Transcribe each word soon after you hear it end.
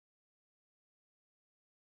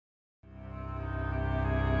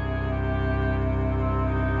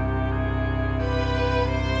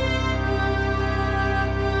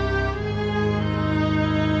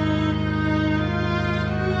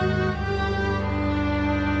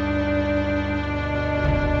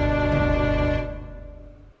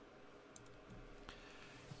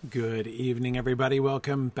Good evening, everybody.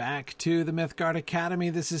 Welcome back to the Mythgard Academy.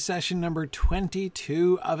 This is session number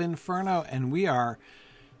 22 of Inferno, and we are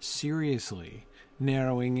seriously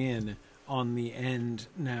narrowing in on the end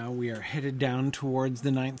now. We are headed down towards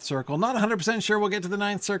the ninth circle. Not 100% sure we'll get to the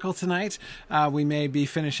ninth circle tonight. We may be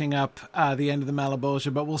finishing up the end of the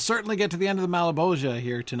Malebolgia, but we'll certainly get to the end of the Malebolgia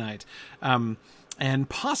here tonight. And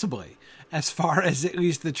possibly as far as at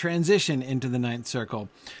least the transition into the ninth circle.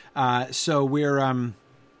 So we're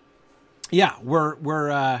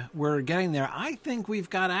getting there. I think we've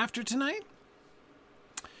got, after tonight,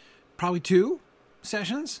 probably 2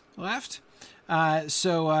 sessions left.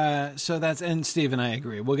 So that's, and Steve and I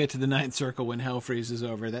agree. We'll get to the ninth circle when hell freezes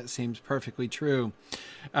over. That seems perfectly true.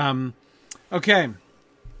 Okay.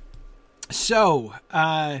 So,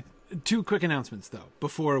 2 quick announcements though,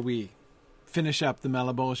 before we finish up the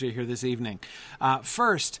Malebolgia here this evening.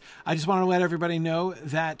 First, I just want to let everybody know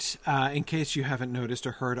that, in case you haven't noticed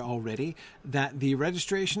or heard already, that the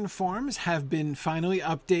registration forms have been finally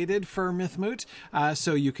updated for Mythmoot.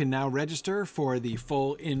 So you can now register for the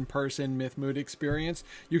full in-person Mythmoot experience.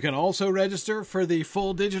 You can also register for the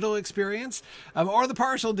full digital experience, or the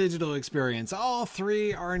partial digital experience. All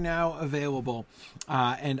 3 are now available,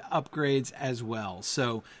 and upgrades as well.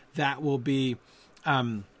 So that will be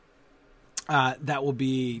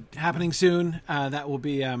happening soon.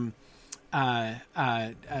 I'm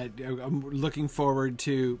looking forward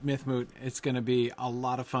to Mythmoot. It's going to be a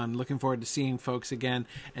lot of fun. Looking forward to seeing folks again,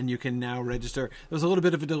 and you can now register. There was a little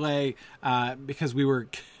bit of a delay because we were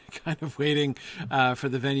kind of waiting for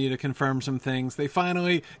the venue to confirm some things. They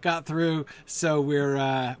finally got through, so we're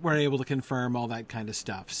able to confirm all that kind of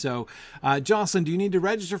stuff. So, Jocelyn, do you need to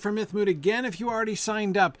register for Mythmoot again if you already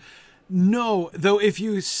signed up? No, though if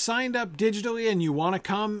you signed up digitally and you want to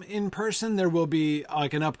come in person, there will be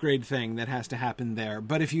like an upgrade thing that has to happen there.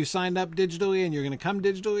 But if you signed up digitally and you're going to come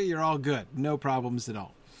digitally, you're all good. No problems at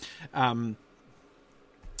all.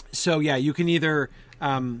 So yeah, you can either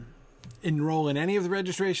enroll in any of the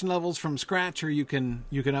registration levels from scratch, or you can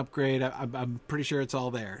upgrade. I'm pretty sure it's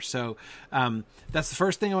all there. So that's the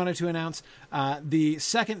first thing I wanted to announce. The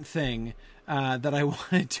second thing that I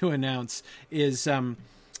wanted to announce is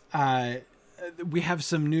we have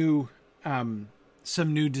some new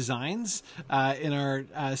designs in our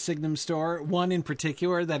Signum store. One in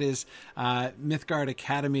particular that is Mythgard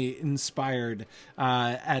Academy inspired.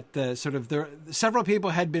 At the sort of several people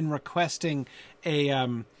had been requesting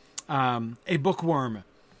a bookworm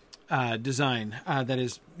design that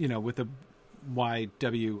is, with a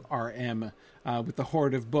YWRM. With the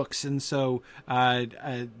hoard of books. And so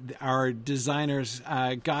our designers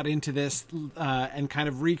got into this and kind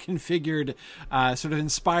of reconfigured, sort of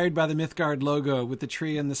inspired by the Mythgard logo, with the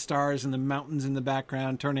tree and the stars and the mountains in the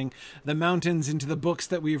background, turning the mountains into the books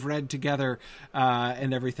that we've read together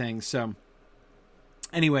and everything. So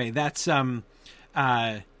anyway, that's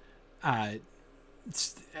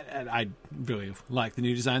I really like the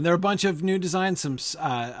new design. There are a bunch of new designs, some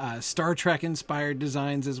Star Trek inspired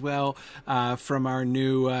designs as well, from our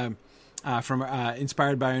new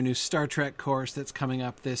inspired by our new Star Trek course that's coming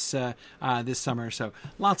up this summer. So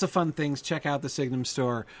lots of fun things. Check out the Signum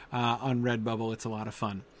store on Redbubble. It's a lot of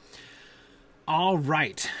fun. All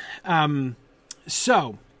right.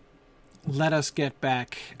 So let us get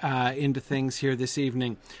back into things here this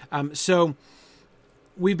evening. So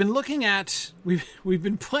we've been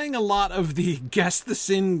playing a lot of the Guess the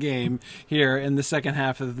Sin game here in the second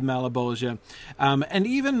half of the Malebolgia, and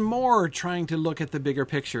even more trying to look at the bigger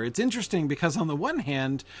picture. It's interesting because on the one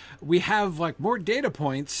hand, we have like more data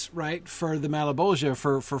points, right, for the Malebolgia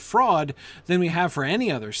for fraud than we have for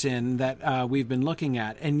any other sin that we've been looking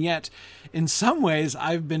at. And yet, in some ways,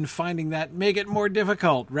 I've been finding that make it more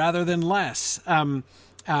difficult rather than less.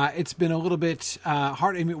 It's been a little bit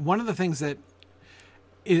hard. I mean, one of the things that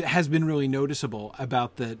it has been really noticeable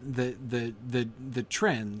about the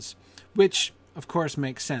trends, which of course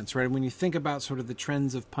makes sense, right? When you think about sort of the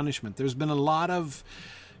trends of punishment, there's been a lot of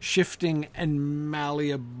shifting and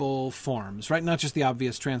malleable forms, right? Not just the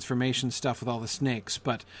obvious transformation stuff with all the snakes,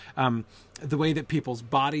 but the way that people's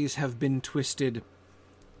bodies have been twisted,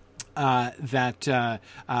 that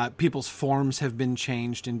people's forms have been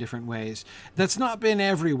changed in different ways. That's not been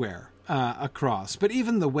everywhere across, but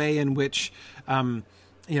even the way in which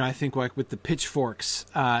I think like with the pitchforks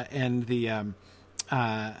and the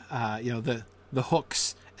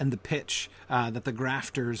hooks and the pitch that the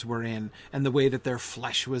grafters were in, and the way that their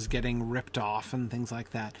flesh was getting ripped off and things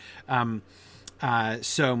like that.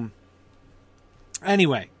 So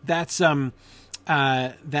anyway, that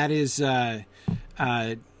is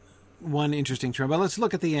one interesting turn, but let's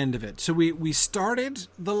look at the end of it. So we started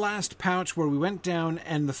the last pouch where we went down,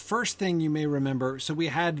 and the first thing you may remember, so we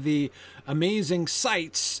had the amazing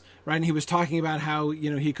sights, right? And he was talking about how,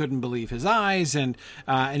 he couldn't believe his eyes, and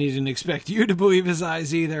he didn't expect you to believe his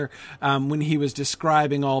eyes either, when he was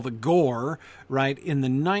describing all the gore, right, in the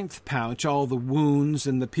 9th pouch, all the wounds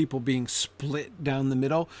and the people being split down the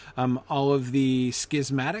middle, all of the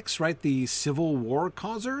schismatics, right, the civil war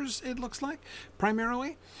causers, it looks like,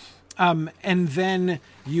 primarily. And then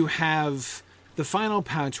you have the final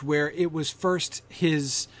pouch where it was first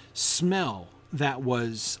his smell that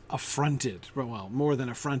was affronted, well, more than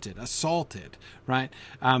affronted, assaulted, right?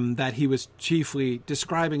 That he was chiefly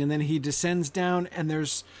describing. And then he descends down, and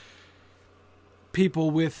there's people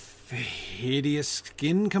with hideous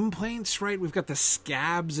skin complaints, right? We've got the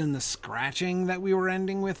scabs and the scratching that we were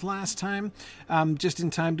ending with last time, just in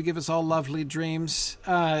time to give us all lovely dreams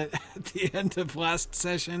at the end of last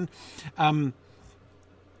session. And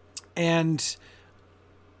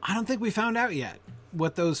I don't think we found out yet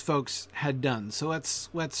what those folks had done. So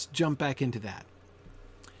let's jump back into that.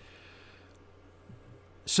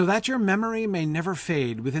 So that your memory may never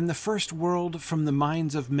fade within the first world from the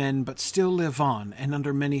minds of men, but still live on and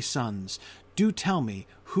under many suns. Do tell me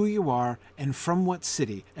who you are and from what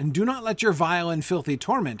city, and do not let your vile and filthy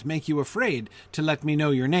torment make you afraid to let me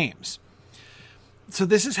know your names. So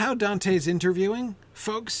this is how Dante's interviewing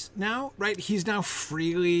folks now, right? He's now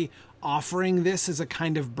freely offering this as a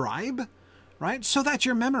kind of bribe, right? So that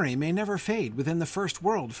your memory may never fade within the first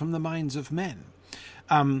world from the minds of men.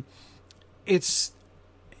 It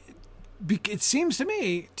seems to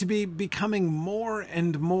me to be becoming more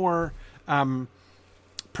and more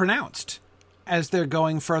pronounced as they're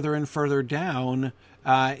going further and further down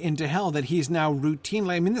into hell, that he's now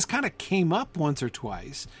routinely, I mean, this kind of came up once or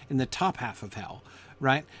twice in the top half of hell,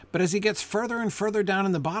 right? But as he gets further and further down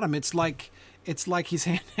in the bottom, it's like he's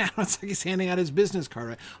handing out his business card.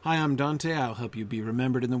 Right? Hi, I'm Dante. I'll help you be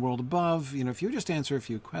remembered in the world above. If you just answer a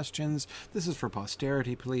few questions, this is for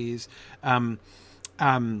posterity, please.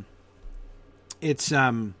 It's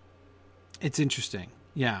interesting.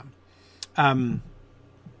 Yeah.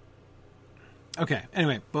 Okay.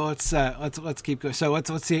 Anyway, well, let's keep going. So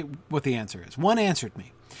let's see what the answer is. One answered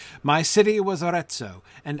me. My city was Arezzo,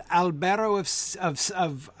 and Albero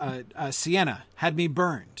of Siena had me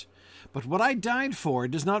burned. But what I died for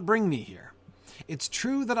does not bring me here. It's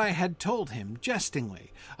true that I had told him,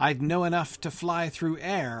 jestingly, I'd know enough to fly through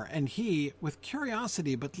air, and he, with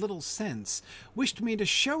curiosity but little sense, wished me to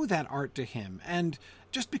show that art to him, and,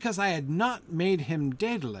 just because I had not made him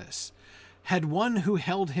Daedalus, had one who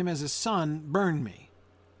held him as a son burn me.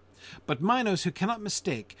 But Minos, who cannot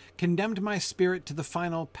mistake, condemned my spirit to the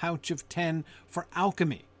final pouch of 10 for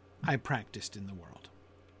alchemy I practiced in the world.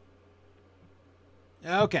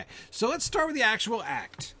 Okay, so let's start with the actual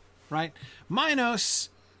act, right? Minos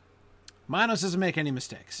doesn't make any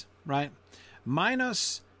mistakes, right?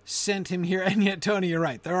 Minos sent him here, and yet, Tony, you're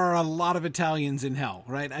right. There are a lot of Italians in hell,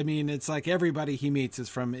 right? I mean, it's like everybody he meets is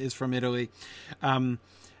from Italy.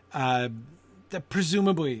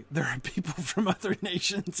 Presumably, there are people from other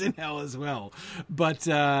nations in hell as well. But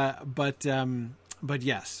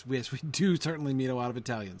yes, we do certainly meet a lot of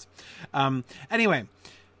Italians. Anyway.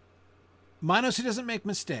 Minos, who doesn't make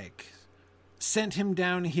mistake, sent him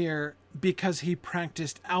down here because he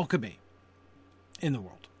practiced alchemy in the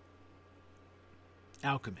world.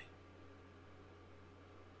 Alchemy.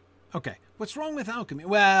 Okay, what's wrong with alchemy?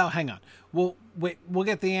 Well, hang on. We'll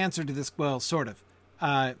get the answer to this. Well, sort of.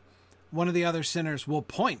 One of the other sinners will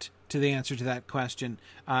point to the answer to that question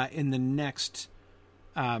in the next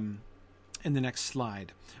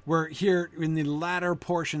slide. We're here in the latter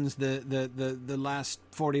portions, the last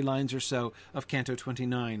 40 lines or so of Canto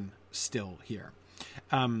 29 still here.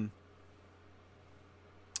 All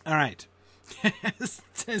right.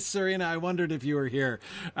 Says Serena, I wondered if you were here.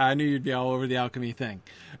 I knew you'd be all over the alchemy thing.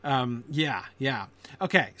 Yeah.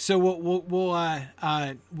 Okay, so we'll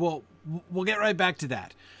get right back to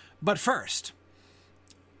that. But first,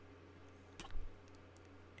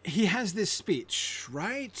 he has this speech,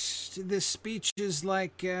 right? This speech is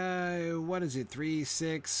like, 3,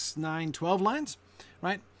 6, 9, 12 lines,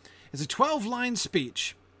 right? It's a 12-line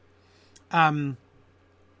speech. A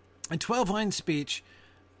 12-line speech,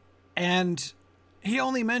 and he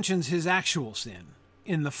only mentions his actual sin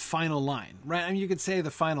in the final line, right? I mean, you could say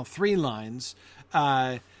the final 3 lines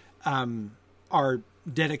are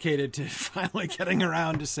dedicated to finally getting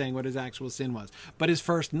around to saying what his actual sin was. But his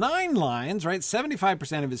first 9 lines, right,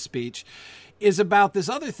 75% of his speech, is about this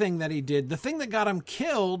other thing that he did, the thing that got him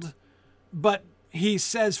killed, but he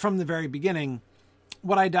says from the very beginning,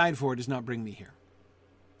 what I died for does not bring me here.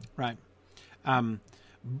 right?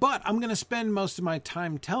 But I'm going to spend most of my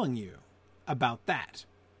time telling you about that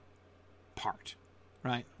part,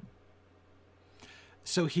 right?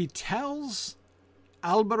 So he tells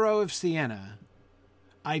Albero of Siena,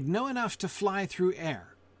 I'd know enough to fly through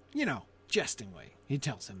air. You know, jestingly, he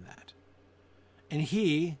tells him that. And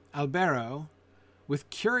he, Albero, with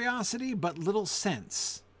curiosity but little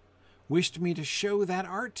sense, wished me to show that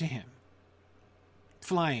art to him.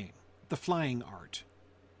 Flying, the flying art.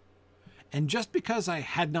 And just because I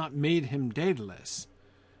had not made him Daedalus,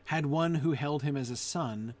 had one who held him as a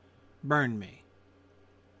son burn me.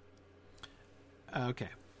 Okay.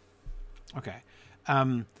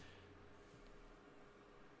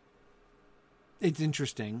 It's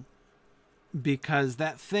interesting because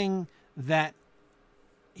that thing that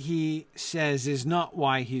he says is not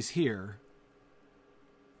why he's here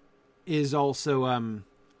is also an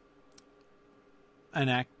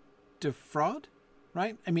act of fraud,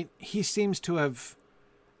 right? I mean, he seems to have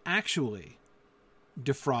actually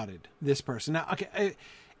defrauded this person. Now, okay,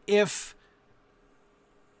 if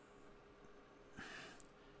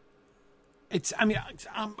it's, I mean,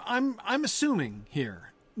 I'm assuming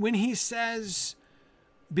here when he says,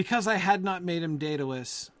 because I had not made him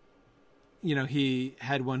Daedalus, you know, he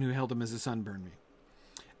had one who held him as a son burn me.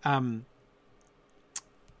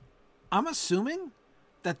 I'm assuming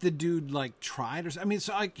that the dude like tried, or I mean,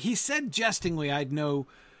 so like he said jestingly, I'd know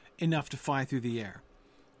enough to fly through the air.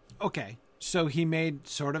 Okay, so he made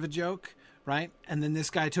sort of a joke, right? And then this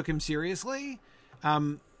guy took him seriously.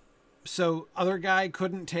 So other guy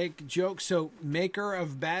couldn't take jokes. So maker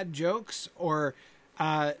of bad jokes, or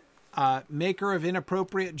maker of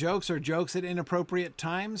inappropriate jokes, or jokes at inappropriate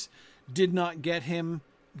times, did not get him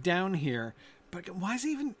down here. But why is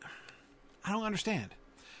he even? I don't understand.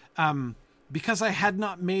 Because I had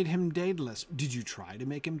not made him Daedalus. Did you try to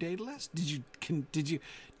make him Daedalus? Did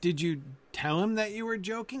you tell him that you were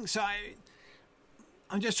joking? So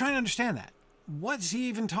I'm just trying to understand that. What's he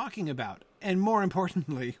even talking about? And more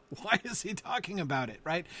importantly, why is he talking about it,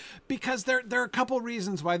 right? Because there are a couple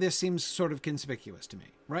reasons why this seems sort of conspicuous to me,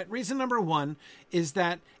 right? Reason number one is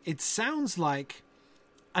that it sounds like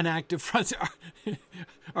an act of fraud.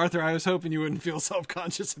 Arthur, I was hoping you wouldn't feel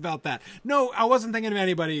self-conscious about that. No, I wasn't thinking of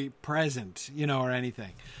anybody present, you know, or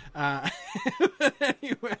anything. But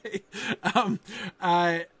anyway,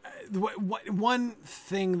 one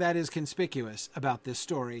thing that is conspicuous about this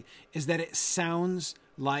story is that it sounds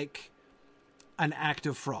like an act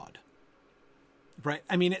of fraud, right?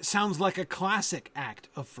 I mean, it sounds like a classic act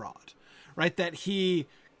of fraud, right? That he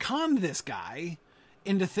conned this guy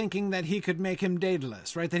into thinking that he could make him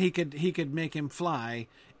Daedalus, right? That he could make him fly,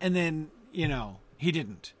 and then, you know, he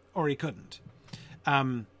didn't, or he couldn't.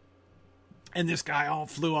 And this guy all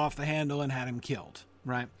flew off the handle and had him killed,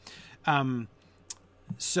 right?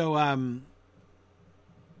 Sarah's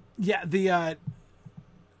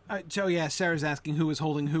asking who was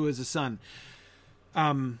holding who as a son.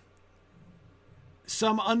 Some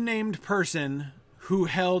unnamed person who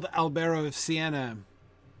held Albero of Siena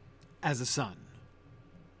as a son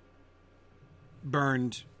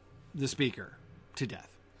burned the speaker to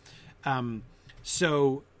death.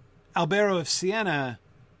 So Albero of Siena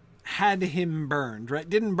had him burned, right?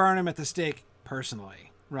 Didn't burn him at the stake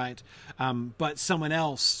personally, right? But someone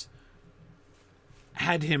else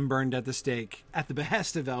had him burned at the stake at the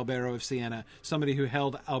behest of Albero of Siena. Somebody who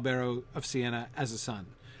held Albero of Siena as a son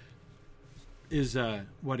is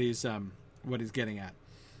what he's getting at.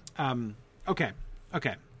 Okay.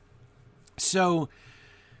 So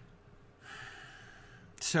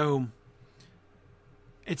doesn't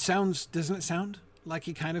it sound like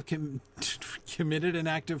he kind of committed an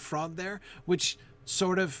act of fraud there, which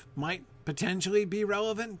sort of might potentially be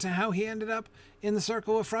relevant to how he ended up in the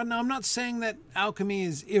circle of fraud? Now, I'm not saying that alchemy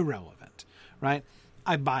is irrelevant, right?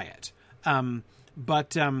 I buy it.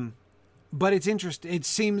 But it's interesting. It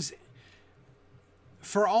seems,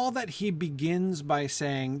 for all that he begins by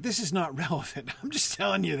saying, this is not relevant. I'm just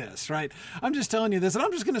telling you this, right? I'm just telling you this, and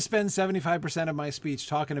I'm just going to spend 75% of my speech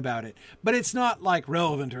talking about it. But it's not like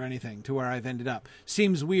relevant or anything to where I've ended up.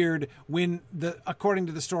 Seems weird when according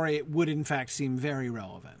to the story, it would in fact seem very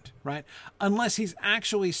relevant, right? Unless he's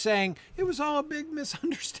actually saying, it was all a big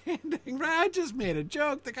misunderstanding, right? I just made a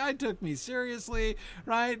joke. The guy took me seriously,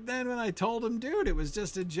 right? Then when I told him, dude, it was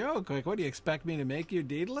just a joke. Like, what do you expect me to make you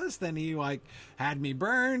Daedalus? Then he had me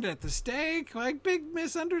burned at the stake, big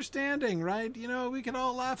misunderstanding, right? You know, we can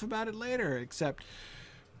all laugh about it later, except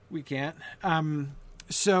we can't.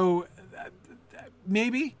 So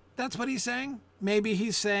maybe that's what he's saying. Maybe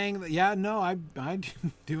he's saying that, yeah, no, I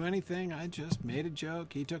didn't do anything. I just made a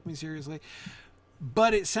joke. He took me seriously.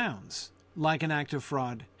 But it sounds like an act of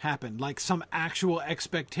fraud happened, like some actual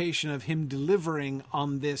expectation of him delivering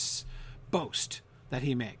on this boast that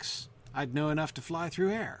he makes. I'd know enough to fly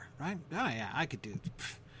through air, right? Oh, yeah, I could do it.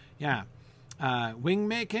 Yeah. Wing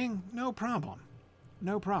making? No problem.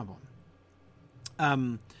 No problem.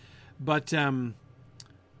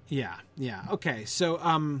 Yeah. Okay,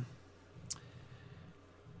 so,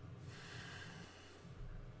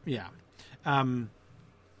 yeah.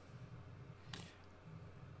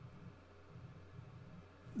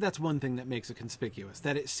 That's one thing that makes it conspicuous,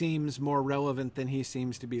 that it seems more relevant than he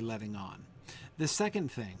seems to be letting on. The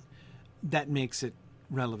second thing that makes it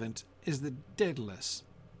relevant is the Daedalus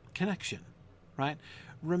connection, right?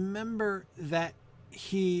 Remember that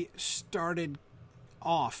he started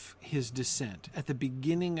off his descent, at the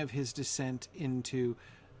beginning of his descent into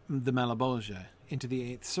the Malebolgia, into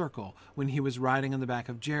the Eighth Circle, when he was riding on the back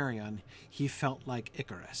of Geryon, he felt like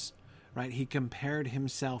Icarus, right? He compared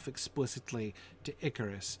himself explicitly to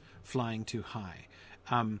Icarus flying too high.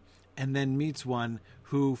 And then meets one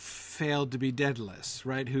who failed to be Daedalus,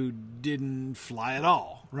 right? Who didn't fly at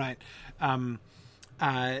all, right?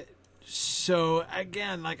 So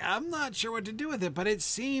again, like, I'm not sure what to do with it, but it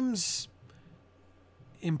seems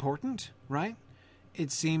important, right?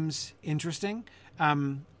 It seems interesting.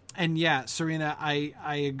 And yeah, Serena, I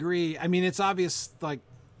agree. I mean, it's obvious, like,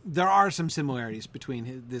 there are some similarities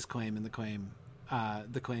between this claim and the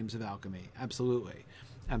claims of alchemy. Absolutely.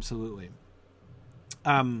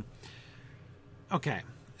 Okay,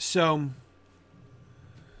 so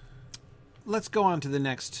let's go on to the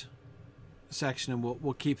next section, and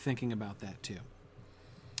we'll keep thinking about that too.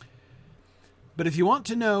 But if you want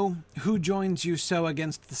to know who joins you so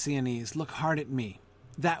against the Sienese, look hard at me.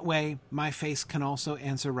 That way my face can also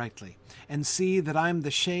answer rightly, and see that I'm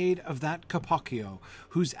the shade of that Capocchio,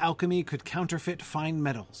 whose alchemy could counterfeit fine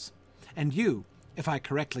metals. And you, if I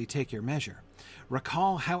correctly take your measure,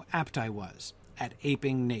 recall how apt I was at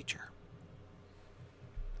aping nature.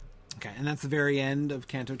 Okay, and that's the very end of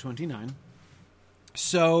Canto 29.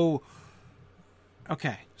 So,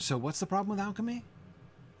 okay, so what's the problem with alchemy,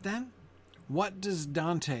 then? What does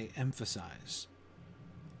Dante emphasize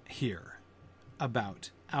here about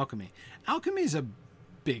alchemy? Alchemy is a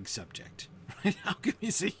big subject, right? Alchemy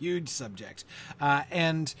is a huge subject.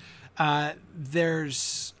 And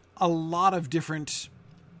there's a lot of different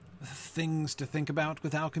things to think about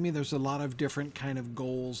with alchemy. There's a lot of different kind of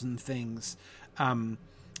goals and things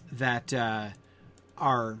that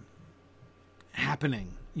are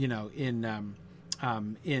happening, you know, in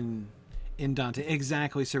Dante.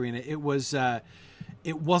 Exactly, Serena. It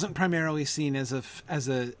wasn't primarily seen as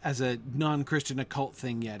a non-Christian occult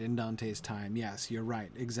thing yet in Dante's time. Yes, you're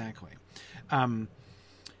right. Exactly.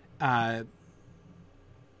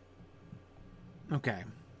 Okay.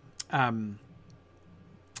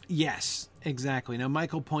 Yes, exactly. Now,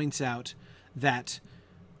 Michael points out that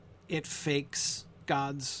it fakes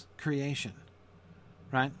God's creation,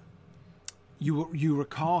 right? You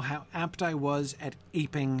recall how apt I was at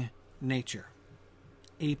aping nature.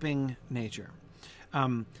 Aping nature.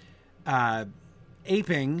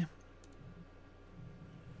 Aping,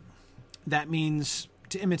 that means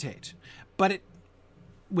to imitate, but it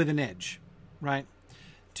with an edge, right?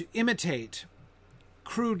 To imitate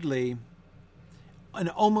crudely and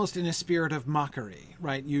almost in a spirit of mockery,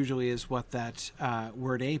 right? Usually is what that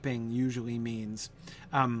word aping usually means.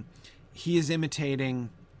 He is imitating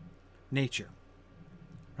nature,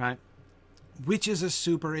 right? Which is a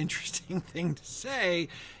super interesting thing to say,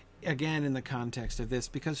 again, in the context of this,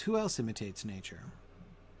 because who else imitates nature?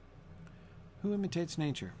 Who imitates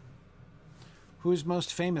nature? Who is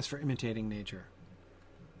most famous for imitating nature?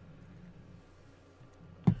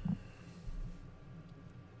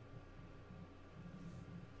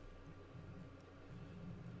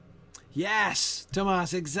 Yes,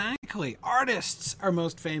 Tomas, exactly. Artists are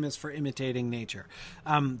most famous for imitating nature.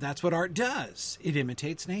 That's what art does. It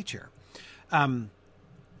imitates nature. And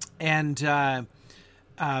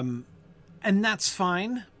that's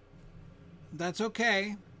fine. That's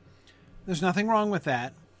okay. There's nothing wrong with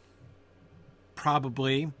that.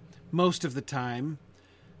 Probably, most of the time,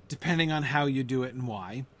 depending on how you do it and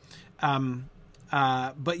why.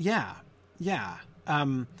 But yeah.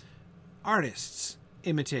 Artists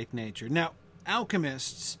imitate nature. Now,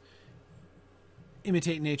 alchemists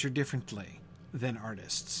imitate nature differently than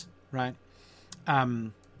artists, right?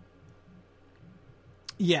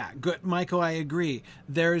 Yeah, good, Michael. I agree.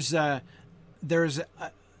 There's an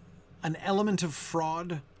element of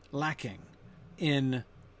fraud lacking in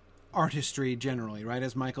artistry generally, right?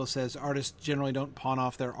 As Michael says, artists generally don't pawn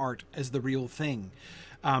off their art as the real thing.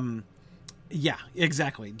 Yeah,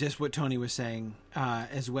 exactly. Just what Tony was saying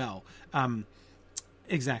as well.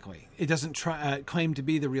 Exactly. It doesn't claim to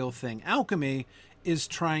be the real thing. Alchemy is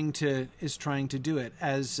trying to do it,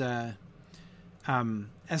 as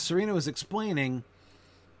Serena was explaining.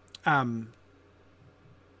 If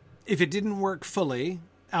it didn't work fully,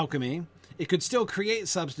 alchemy, it could still create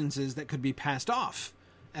substances that could be passed off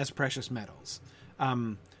as precious metals,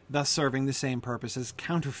 thus serving the same purpose as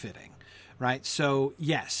counterfeiting. Right. So,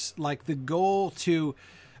 yes, like the goal to,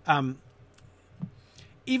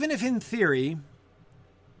 even if in theory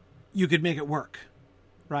you could make it work,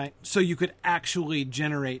 right? So you could actually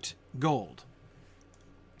generate gold.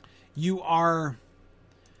 You're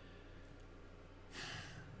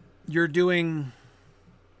doing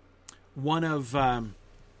one of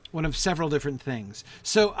several different things.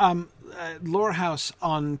 So, Lorehouse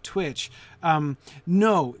on Twitch.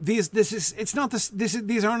 No, these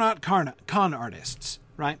are not con artists,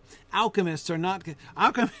 right? Alchemists are not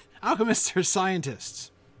alchemists are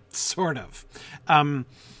scientists, sort of.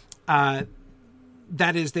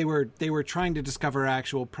 That is, they were trying to discover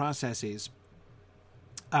actual processes.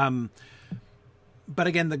 But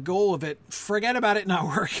again, the goal of it, forget about it not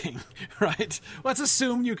working, right? Let's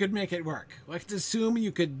assume you could make it work. Let's assume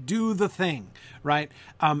you could do the thing, right?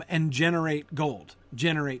 And generate gold,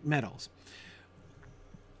 generate metals.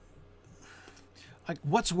 Like,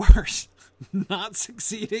 what's worse? Not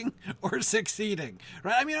succeeding or succeeding,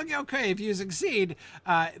 right? I mean, okay, if you succeed,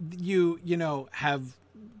 you have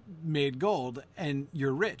made gold and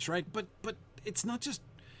you're rich, right? But it's not just,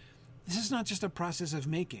 this is not just a process of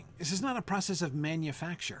making. This is not a process of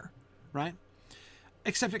manufacture, right?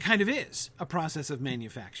 Except it kind of is a process of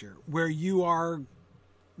manufacture where you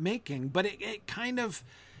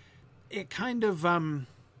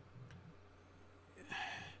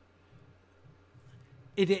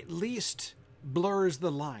it at least blurs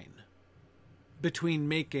the line between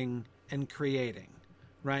making and creating,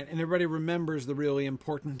 right? And everybody remembers the really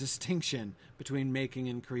important distinction between making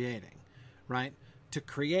and creating, right? To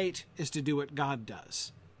create is to do what God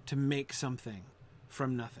does, to make something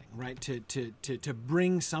from nothing, right? To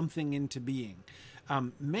bring something into being.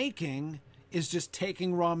 Making is just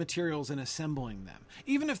taking raw materials and assembling them,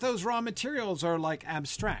 even if those raw materials are like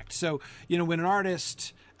abstract. So, when an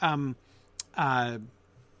artist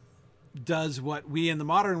does what we in the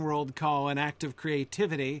modern world call an act of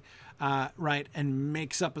creativity, right, and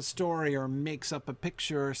makes up a story or makes up a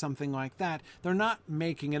picture or something like that, they're not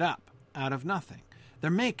making it up out of nothing. They're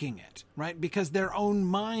making it, right? Because their own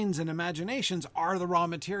minds and imaginations are the raw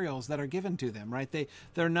materials that are given to them, right?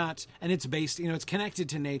 They're not, and it's based, it's connected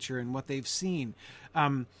to nature and what they've seen.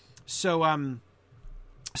 So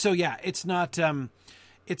yeah, it's not,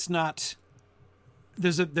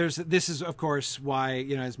 this is of course why,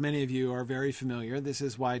 as many of you are very familiar, this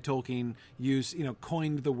is why Tolkien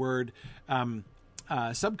coined the word,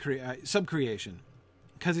 subcreation,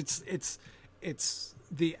 because it's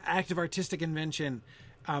the act of artistic invention.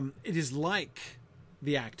 It is like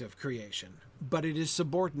the act of creation, but it is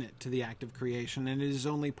subordinate to the act of creation, and it is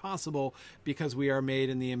only possible because we are made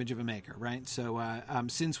in the image of a maker, right? So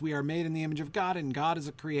since we are made in the image of God and God is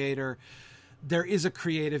a creator, there is a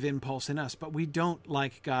creative impulse in us, but we don't,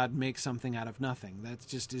 like God, make something out of nothing. That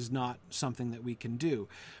just is not something that we can do.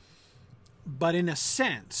 But in a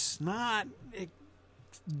sense, not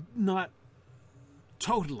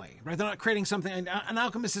totally, right? They're not creating something. An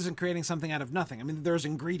alchemist isn't creating something out of nothing. I mean, there's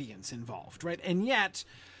ingredients involved, right? And yet,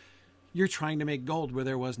 you're trying to make gold where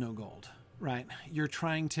there was no gold, right? You're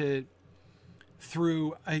trying to,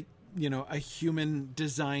 through a human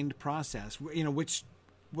designed process, which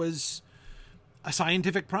was a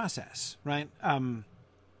scientific process, right?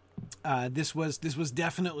 This was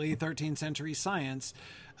definitely 13th century science.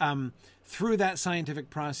 Through that scientific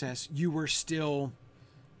process, you were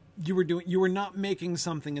not making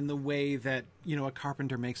something in the way that, a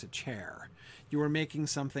carpenter makes a chair. You were making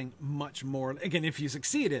something much more, again, if you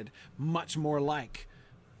succeeded, much more like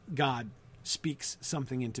God speaks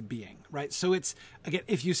something into being, right? So it's, again,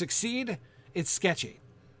 if you succeed, it's sketchy.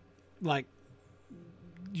 Like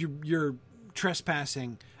you're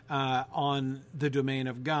trespassing on the domain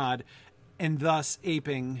of God and thus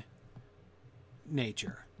aping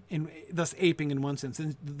nature. Thus aping in one sense,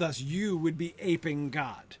 and thus you would be aping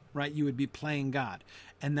God, right? You would be playing God,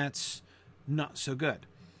 and that's not so good.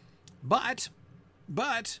 But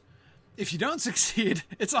if you don't succeed,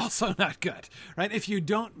 it's also not good, right? If you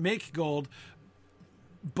don't make gold,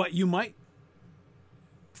 but you might,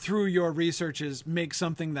 through your researches, make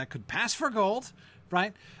something that could pass for gold,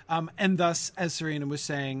 right? And thus, as Serena was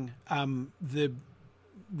saying, the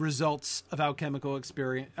results of alchemical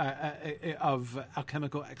experiments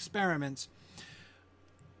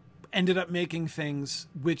ended up making things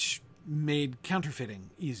which made counterfeiting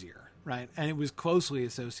easier, right? And it was closely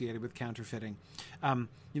associated with counterfeiting.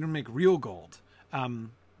 You don't make real gold,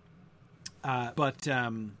 but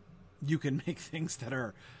you can make things that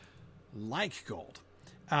are like gold.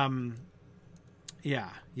 Yeah.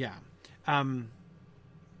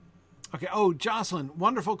 Okay. Oh, Jocelyn,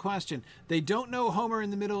 wonderful question. They don't know Homer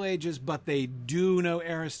in the Middle Ages, but they do know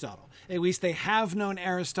Aristotle. At least they have known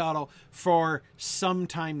Aristotle for some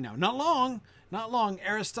time now. Not long.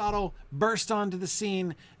 Aristotle burst onto the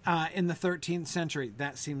scene in the 13th century.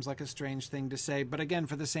 That seems like a strange thing to say, but again,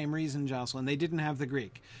 for the same reason, Jocelyn, they didn't have the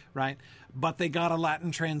Greek, right? But they got a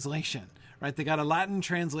Latin translation, right? They got a Latin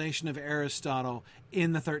translation of Aristotle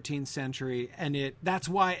in the 13th century, and that's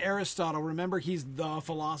why Aristotle, remember, he's the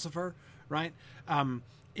philosopher, right?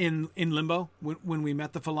 In Limbo, when we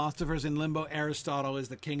met the philosophers in Limbo, Aristotle is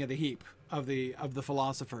the king of the heap of the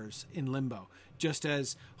philosophers in Limbo, just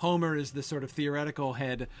as Homer is the sort of theoretical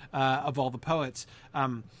head of all the poets.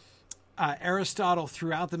 Aristotle,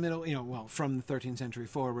 throughout the middle, from the 13th century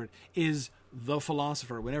forward, is the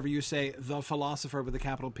philosopher. Whenever you say the philosopher with a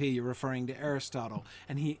capital P, you're referring to Aristotle.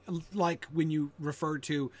 And he, like when you refer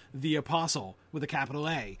to the apostle with a capital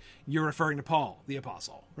A, you're referring to Paul, the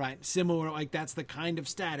apostle, right? Similar, like that's the kind of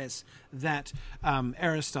status that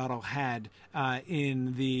Aristotle had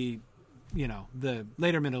in the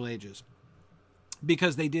later Middle Ages.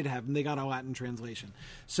 Because they got a Latin translation.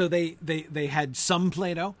 So they had some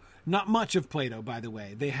Plato, not much of Plato, by the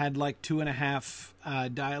way. They had like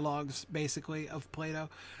 2.5 dialogues, basically, of Plato.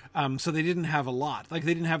 So they didn't have a lot. Like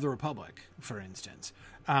they didn't have the Republic, for instance.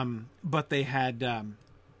 But they had,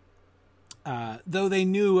 though they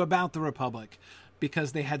knew about the Republic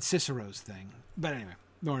because they had Cicero's thing. But anyway,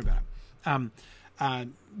 don't worry about it.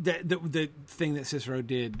 The thing that Cicero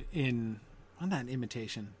did not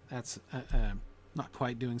imitation, that's not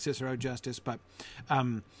quite doing Cicero justice, but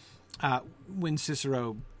when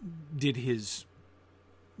Cicero did his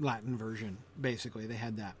Latin version, basically, they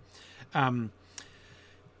had that.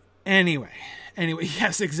 Anyway,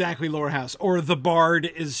 yes, exactly, Lorehouse. Or the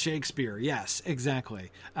Bard is Shakespeare. Yes,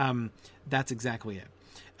 exactly. That's exactly it.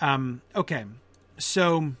 Okay,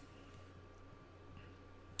 so...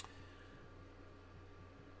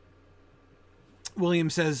 William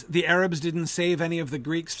says, the Arabs didn't save any of the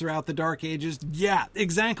Greeks throughout the Dark Ages. Yeah,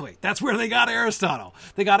 exactly. That's where they got Aristotle.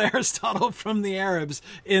 They got Aristotle from the Arabs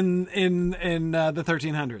in the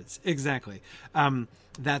 1300s. Exactly.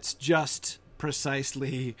 That's just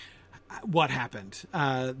precisely what happened.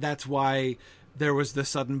 That's why there was the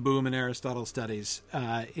sudden boom in Aristotle studies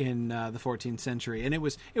in the 14th century. And it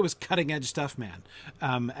was cutting edge stuff, man.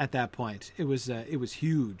 At that point, it was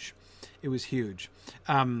huge. It was huge.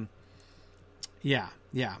 Yeah.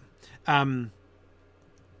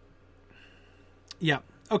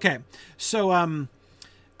 Okay. So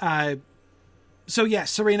yes,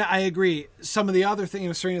 Serena, I agree. Some of the other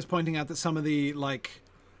things, Serena's pointing out that some of the like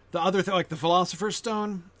the Philosopher's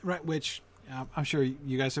Stone, right? Which I'm sure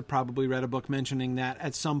you guys have probably read a book mentioning that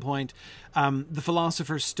at some point. The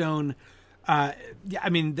Philosopher's Stone.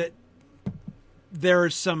 That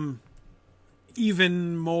there's some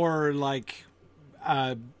even more like.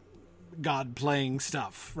 God playing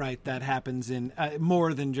stuff, right? That happens in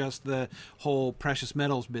more than just the whole precious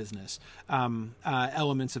metals business,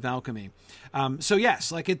 elements of alchemy. So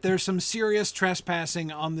yes, there's some serious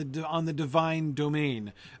trespassing on the divine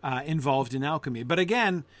domain involved in alchemy. But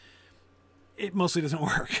again, it mostly doesn't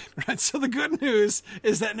work, right? So the good news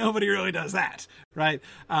is that nobody really does that, right?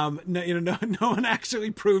 No one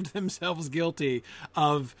actually proved themselves guilty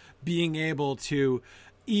of being able to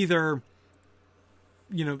either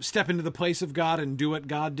step into the place of God and do what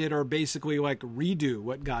God did, or basically redo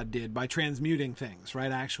what God did by transmuting things,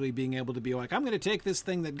 right? Actually being able to be I'm going to take this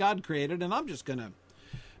thing that God created and I'm just going to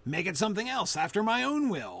make it something else after my own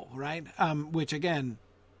will, right? Which again,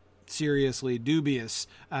 seriously dubious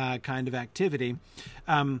kind of activity.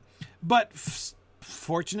 But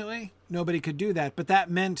fortunately, nobody could do that. But that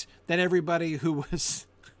meant that everybody who was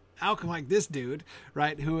like this dude,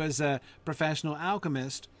 right, who was a professional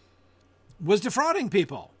alchemist, was defrauding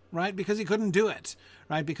people, right? Because he couldn't do it,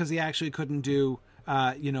 right? Because he actually couldn't do,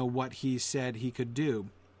 what he said he could do.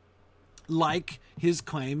 Like his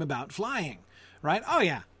claim about flying, right? Oh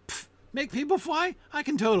yeah, make people fly? I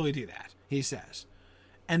can totally do that, he says.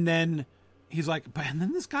 And then he's like, and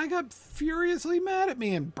then this guy got furiously mad at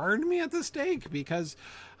me and burned me at the stake because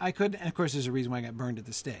I couldn't. And of course, there's a reason why I got burned at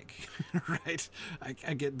the stake, right?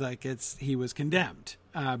 I get he was condemned,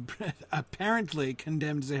 apparently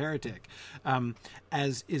condemned as a heretic,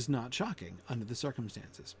 as is not shocking under the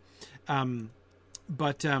circumstances.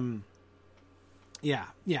 Yeah.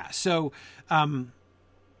 So, an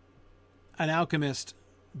alchemist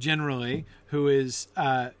generally who is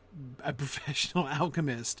a professional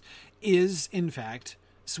alchemist is in fact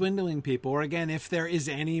swindling people, or again, if there is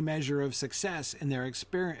any measure of success in their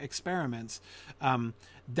experiments,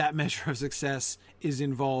 that measure of success is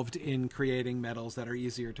involved in creating metals that are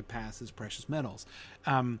easier to pass as precious metals,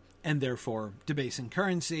 and therefore debasing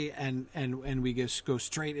currency, and we just go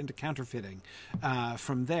straight into counterfeiting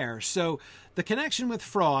from there. So the connection with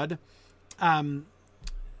fraud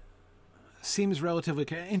seems relatively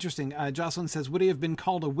interesting. Jocelyn says, would he have been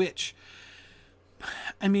called a witch?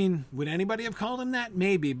 I mean, would anybody have called him that?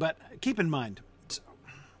 Maybe, but keep in mind,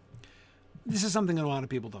 this is something that a lot of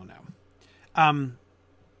people don't know.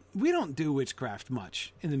 We don't do witchcraft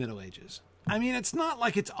much in the Middle Ages. I mean, it's not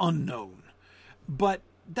like it's unknown, but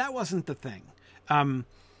that wasn't the thing.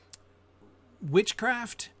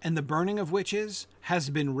 Witchcraft and the burning of witches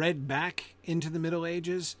has been read back into the Middle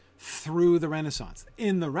Ages through the Renaissance.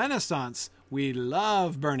 In the Renaissance, we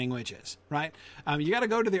love burning witches, right? You got to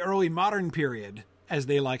go to the early modern period, as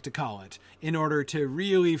they like to call it, in order to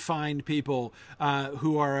really find people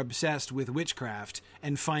who are obsessed with witchcraft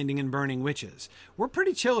and finding and burning witches. We're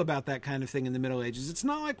pretty chill about that kind of thing in the Middle Ages. It's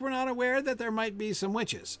not like we're not aware that there might be some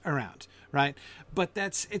witches around, right? But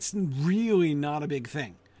it's really not a big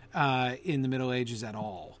thing in the Middle Ages at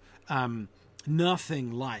all.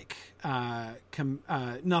 Nothing like the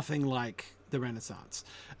Renaissance.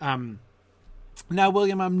 Now,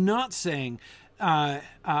 William, I'm not saying.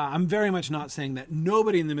 I'm very much not saying that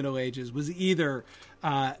nobody in the Middle Ages was either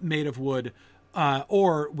made of wood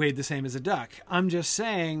or weighed the same as a duck. I'm just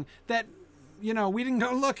saying that, we didn't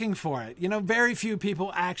go looking for it. Very few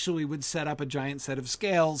people actually would set up a giant set of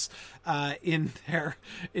scales in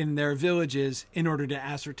their villages in order to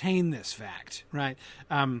ascertain this fact, right?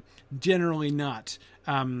 Generally not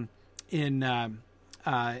not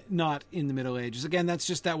in the Middle Ages. Again, that's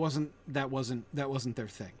just that wasn't their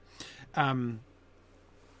thing.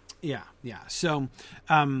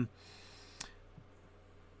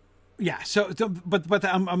 So, but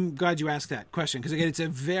I'm glad you asked that question, because again, it's a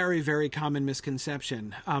very, very common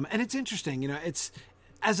misconception. And it's interesting, it's,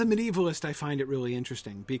 as a medievalist, I find it really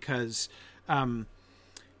interesting because,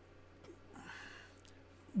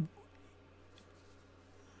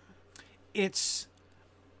 it's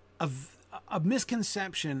a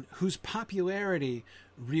misconception whose popularity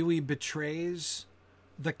really betrays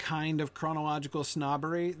the kind of chronological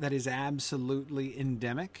snobbery that is absolutely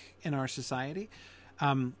endemic in our society.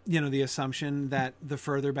 The assumption that the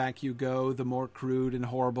further back you go, the more crude and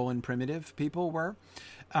horrible and primitive people were.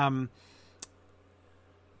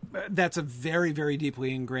 That's a very, very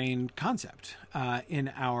deeply ingrained concept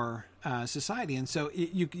in our society. And so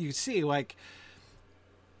you see, like,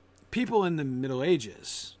 people in the Middle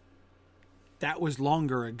Ages, that was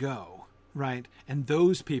longer ago. Right. And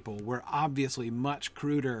those people were obviously much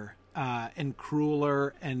cruder and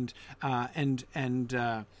crueler and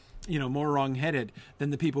more wrongheaded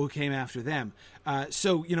than the people who came after them.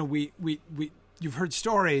 So you've heard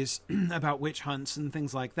stories about witch hunts and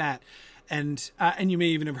things like that. And you may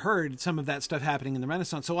even have heard some of that stuff happening in the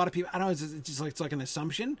Renaissance. So a lot of people, I don't know, it's just like, it's like an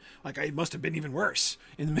assumption. Like, it must have been even worse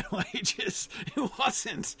in the Middle Ages. It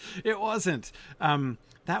wasn't.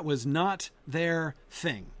 That was not their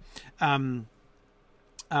thing.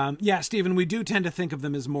 Stephen, we do tend to think of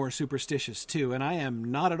them as more superstitious too, and I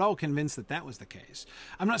am not at all convinced that was the case.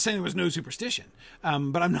 I'm not saying there was no superstition,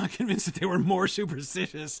 but I'm not convinced that they were more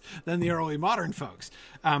superstitious than the early modern folks.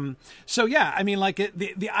 The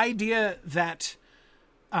idea that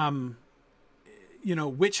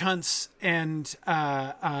witch hunts and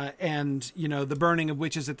the burning of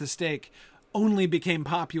witches at the stake only became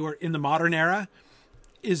popular in the modern era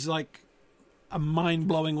is like a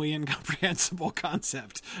mind-blowingly incomprehensible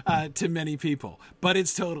concept to many people, but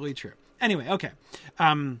it's totally true. Anyway, okay.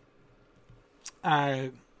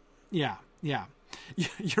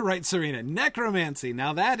 You're right, Serena. Necromancy.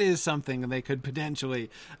 Now that is something they could potentially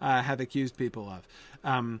have accused people of.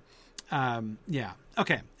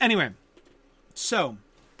 Okay. Anyway, so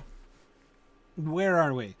where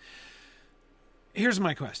are we? Here's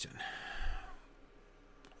my question.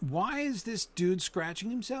 Why is this dude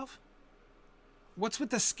scratching himself? What's with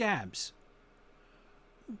the scabs?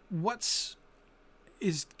 Do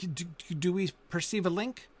we perceive a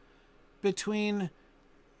link between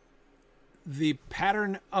the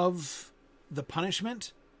pattern of the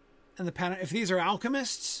punishment and the pattern? If these are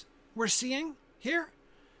alchemists we're seeing here,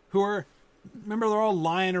 who are, remember, they're all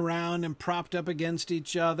lying around and propped up against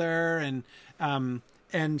each other and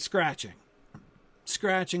scratching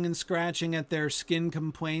and scratching at their skin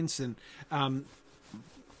complaints and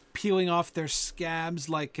peeling off their scabs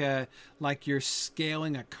like you're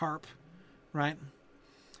scaling a carp, right?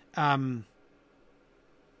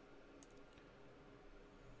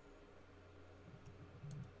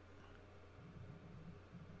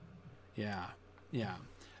 Yeah.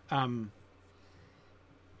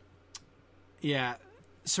 Yeah,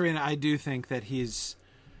 Serena, I do think that he's,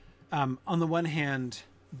 on the one hand,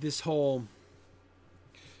 there's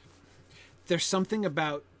something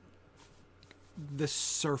about the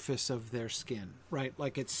surface of their skin, right?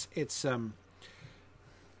 Like it's the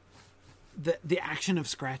action of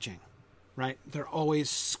scratching, right? They're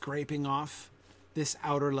always scraping off this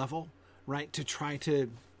outer level, right? To try to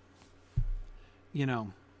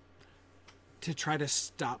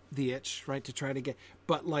stop the itch, right? To try to get,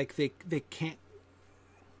 but like they can't,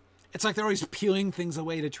 it's like they're always peeling things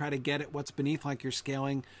away to try to get at what's beneath, like you're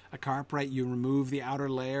scaling a carp, right? You remove the outer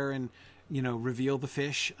layer and, reveal the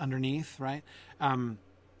fish underneath, right?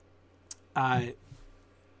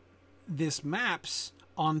 This maps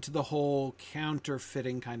onto the whole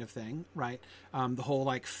counterfeiting kind of thing, right? The whole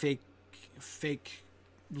like fake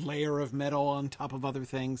layer of metal on top of other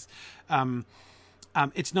things.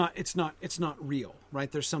 It's not real, right?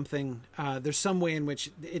 There's some way in which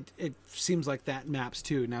it seems like that maps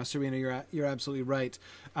too. Now, Serena, you're absolutely right.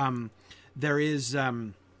 There is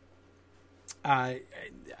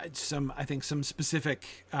some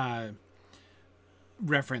specific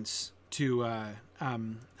reference to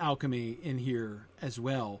alchemy in here as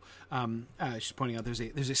well. She's pointing out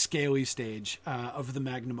there's a scaly stage of the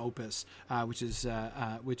magnum opus, which is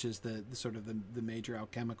the sort of the major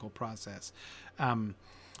alchemical process.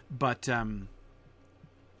 But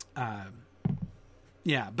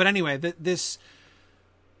anyway, this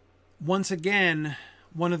once again,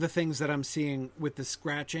 one of the things that I'm seeing with the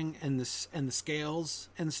scratching and the scales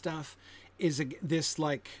and stuff is this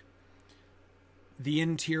like the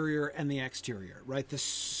interior and the exterior, right? The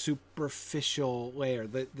superficial layer,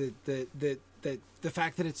 the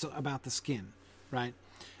fact that it's about the skin, right?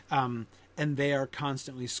 And they are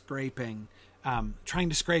constantly scraping, trying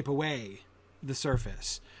to scrape away the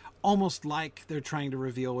surface, almost like they're trying to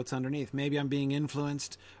reveal what's underneath. Maybe I'm being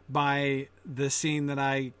influenced by the scene that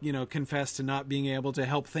I, confess to not being able to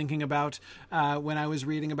help thinking about when I was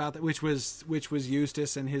reading about that, which was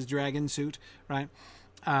Eustace and his dragon suit, right?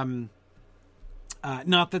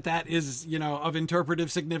 Not that is, of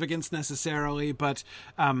interpretive significance necessarily, but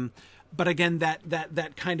again,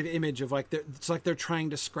 that kind of image of like, it's like they're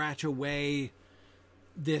trying to scratch away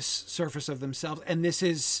this surface of themselves. And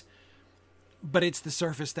but it's the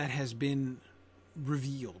surface that has been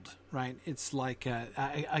revealed, right? It's like,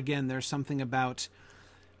 again, there's something about,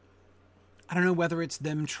 I don't know whether it's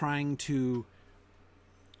them trying to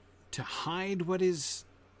hide what is,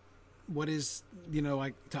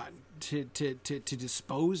 like to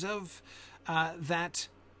dispose of, that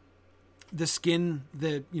the skin,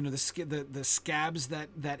 the scabs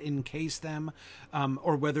that encase them,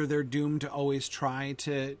 or whether they're doomed to always try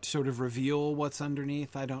to sort of reveal what's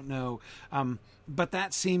underneath. I don't know. But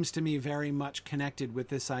that seems to me very much connected with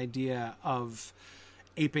this idea of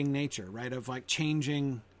aping nature, right? Of like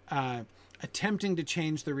changing, attempting to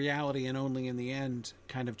change the reality and only in the end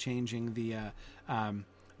kind of changing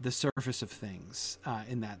the surface of things,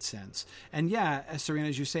 in that sense. And yeah, Serena,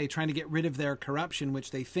 as you say, trying to get rid of their corruption,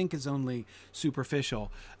 which they think is only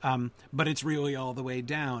superficial, but it's really all the way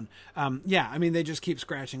down. I mean, they just keep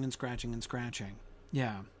scratching and scratching and scratching.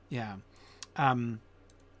 Yeah,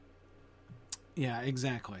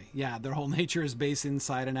 exactly. Yeah, their whole nature is base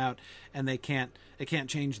inside and out, and they can't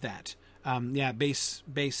change that.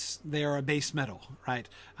 Base, they are a base metal, right?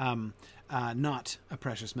 Not a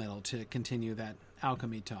precious metal, to continue that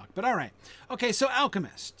alchemy talk. But all right. Okay, so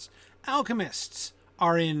alchemists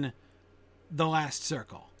are in the last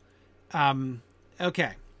circle.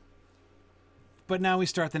 Okay. But now we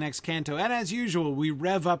start the next canto. And as usual, we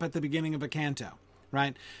rev up at the beginning of a canto,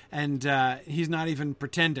 right? And he's not even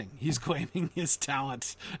pretending. He's claiming his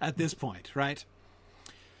talents at this point, right?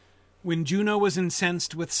 When Juno was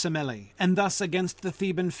incensed with Semele, and thus against the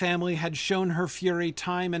Theban family had shown her fury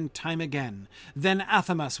time and time again, then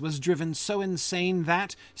Athamas was driven so insane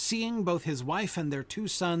that, seeing both his wife and their 2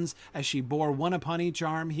 sons, as she bore one upon each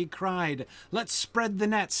arm, he cried, "Let's spread the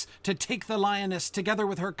nets, to take the lioness together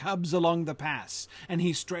with her cubs along the pass." And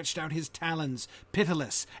he stretched out his talons,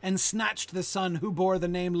 pitiless, and snatched the son who bore the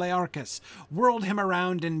name Learchus, whirled him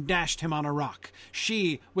around and dashed him on a rock.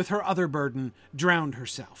 She, with her other burden, drowned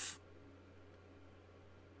herself.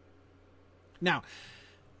 Now,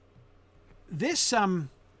 this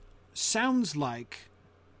sounds like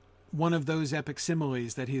one of those epic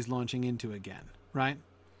similes that he's launching into again, right?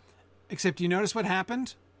 Except you notice what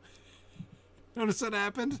happened? Notice what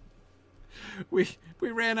happened? We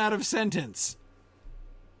ran out of sentence.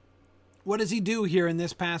 What does he do here in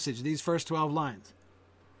this passage, these first 12 lines?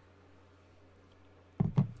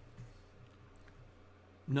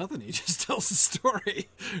 Nothing. He just tells the story,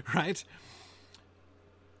 right?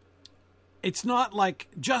 It's not like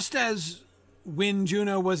just as when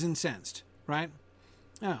Juno was incensed, right?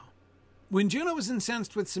 No. When Juno was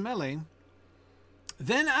incensed with Semele,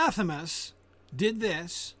 then Athamas did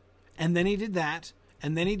this, and then he did that,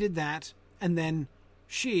 and then he did that, and then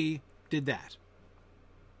she did that.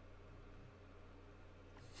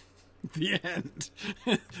 The end.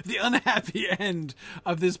 The unhappy end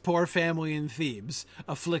of this poor family in Thebes,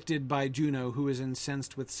 afflicted by Juno, who is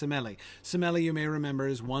incensed with Semele. Semele, you may remember,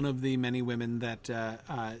 is one of the many women that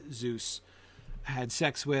Zeus had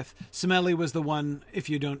sex with. Semele was the one, if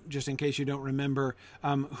you don't, just in case you don't remember,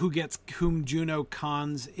 whom Juno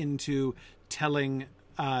cons into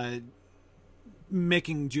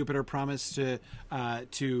making Jupiter promise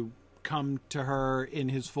to come to her in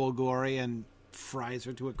his full glory, and fries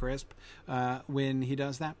her to a crisp when he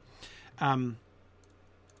does that.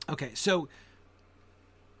 Okay, so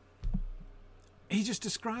he just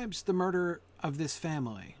describes the murder of this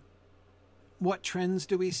family. What trends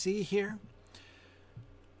do we see here?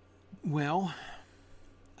 Well,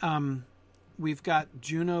 we've got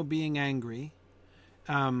Juno being angry,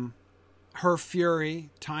 her fury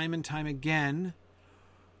time and time again.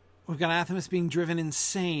 We've got Athamas being driven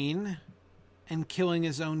insane and killing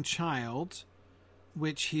his own child,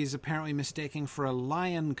 which he's apparently mistaking for a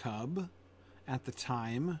lion cub at the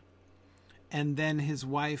time. And then his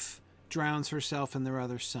wife drowns herself and their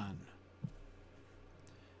other son.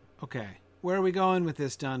 Okay, where are we going with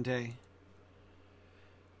this, Dante?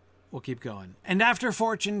 We'll keep going. And after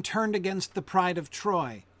fortune turned against the pride of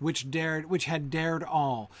Troy, which had dared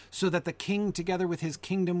all, so that the king together with his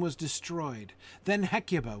kingdom was destroyed. Then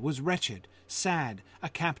Hecuba was wretched, sad, a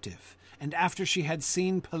captive. And after she had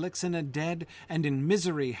seen Polyxena dead, and in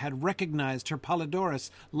misery had recognized her Polydorus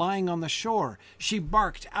lying on the shore, she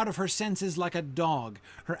barked out of her senses like a dog.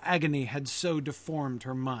 Her agony had so deformed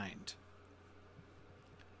her mind.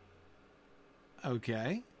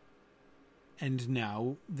 Okay. And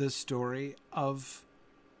now the story of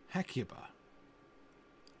Hecuba.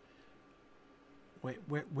 Wait,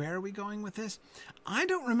 where are we going with this? I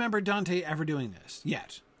don't remember Dante ever doing this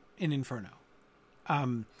yet in Inferno.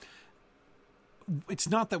 It's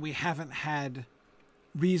not that we haven't had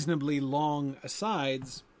reasonably long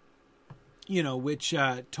asides, which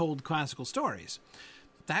told classical stories.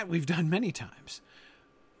 That we've done many times.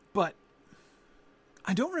 But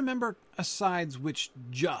I don't remember asides which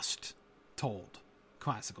just told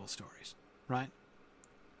classical stories, right?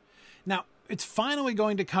 Now, it's finally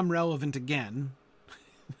going to come relevant again,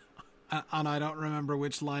 and I don't remember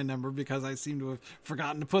which line number because I seem to have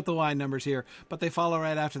forgotten to put the line numbers here, but they follow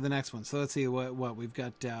right after the next one. So let's see what we've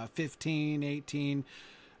got, 15, 18,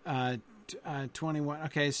 21.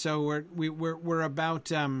 Okay, so we're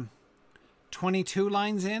about 22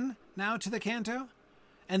 lines in now to the canto.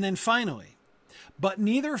 And then finally, but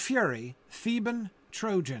neither fury, Theban,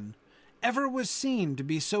 Trojan, ever was seen to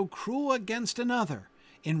be so cruel against another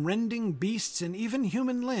in rending beasts and even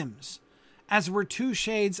human limbs, as were two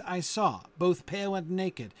shades I saw, both pale and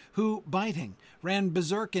naked, who, biting, ran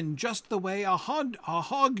berserk in just the way a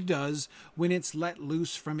hog does when it's let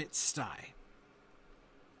loose from its sty.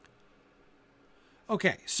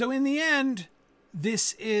 Okay, so in the end,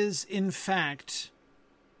 this is, in fact,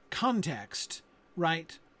 context,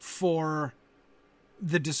 right, for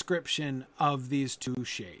the description of these two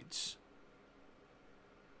shades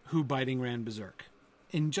who, biting, ran berserk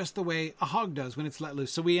in just the way a hog does when it's let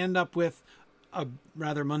loose. So we end up with a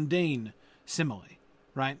rather mundane simile,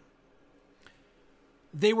 right?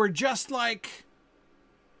 They were just like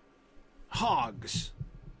hogs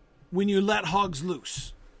when you let hogs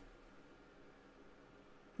loose,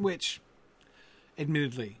 which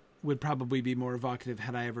admittedly would probably be more evocative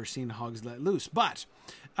had I ever seen hogs let loose. But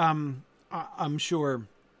I'm sure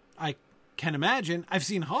I can imagine. I've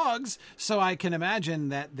seen hogs, so I can imagine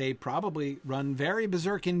that they probably run very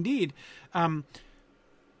berserk indeed.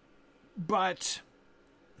 But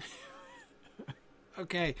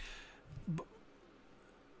okay,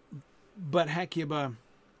 but Hecuba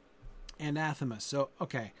and Athamas. So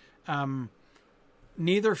okay,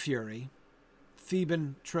 neither fury,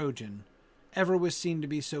 Theban, Trojan, ever was seen to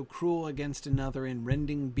be so cruel against another in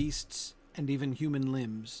rending beasts and even human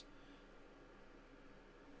limbs.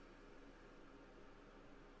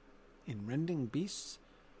 In rending beasts?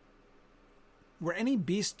 Were any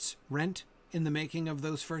beasts rent in the making of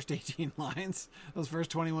those first 18 lines? Those first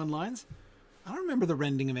 21 lines? I don't remember the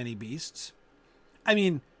rending of any beasts. I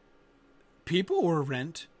mean, people were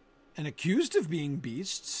rent and accused of being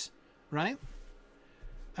beasts, right?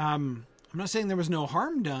 I'm not saying there was no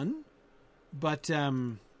harm done, but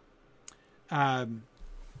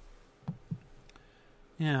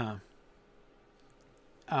yeah.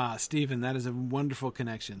 Stephen, that is a wonderful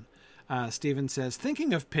connection. Stephen says,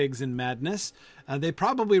 thinking of pigs and madness, they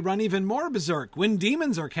probably run even more berserk when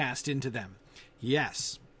demons are cast into them.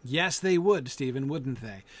 Yes. Yes, they would, Stephen, wouldn't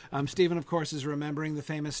they? Stephen, of course, is remembering the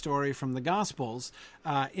famous story from the Gospels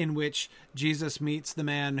in which Jesus meets the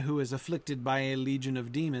man who is afflicted by a legion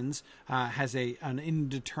of demons, has an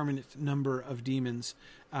indeterminate number of demons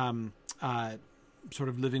sort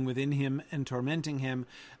of living within him and tormenting him.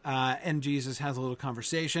 And Jesus has a little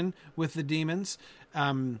conversation with the demons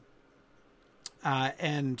and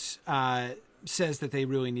says that they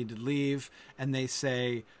really need to leave. And they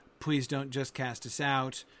say, please don't just cast us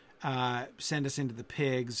out, send us into the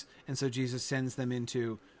pigs. And so Jesus sends them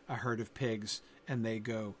into a herd of pigs, and they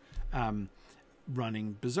go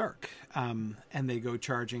running berserk. And they go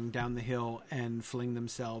charging down the hill and fling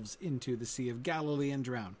themselves into the Sea of Galilee and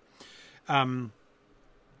drown.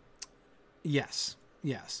 Yes.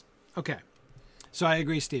 Okay. So I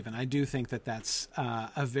agree, Stephen. I do think that that's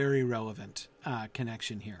a very relevant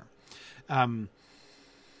connection here.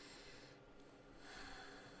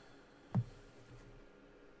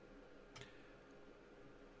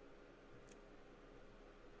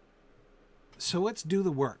 So let's do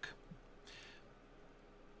the work.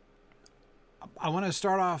 I want to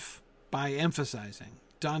start off by emphasizing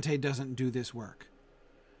Dante doesn't do this work.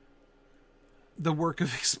 The work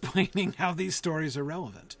of explaining how these stories are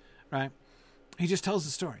relevant, right? He just tells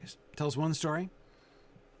the stories. Tells one story,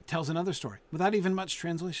 tells another story, without even much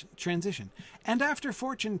transition. And after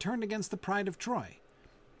fortune turned against the pride of Troy.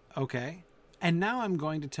 Okay, and now I'm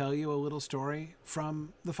going to tell you a little story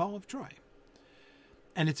from the fall of Troy.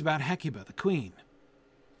 And it's about Hecuba, the queen,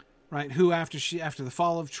 right? Who, after the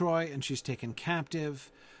fall of Troy and she's taken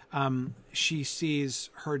captive, she sees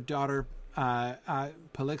her daughter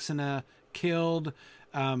Polyxena killed.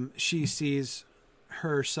 She sees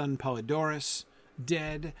her son Polydorus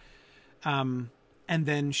dead. And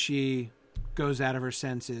then she goes out of her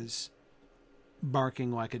senses,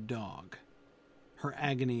 barking like a dog. Her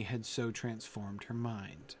agony had so transformed her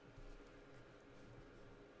mind.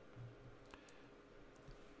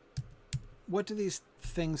 What do these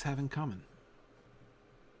things have in common?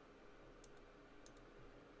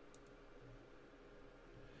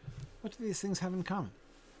 What do these things have in common?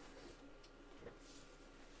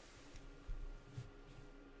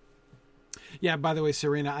 Yeah, by the way,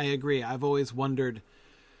 Serena, I agree. I've always wondered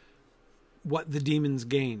what the demons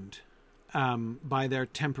gained by their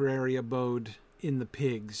temporary abode in the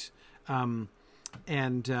pigs. Did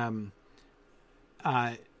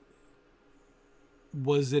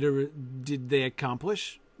they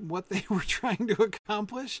accomplish what they were trying to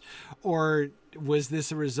accomplish? Or was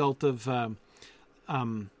this a result of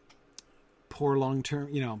poor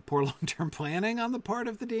long-term planning on the part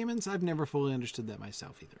of the demons? I've never fully understood that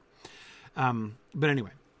myself either. But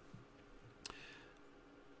anyway,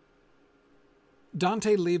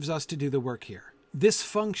 Dante leaves us to do the work here. This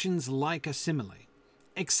functions like a simile,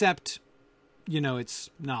 except, it's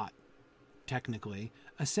not technically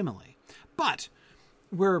a simile. But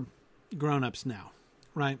we're grown-ups now,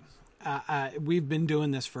 right? We've been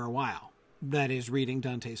doing this for a while. That is, reading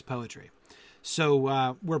Dante's poetry.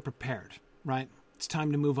 So we're prepared, right? It's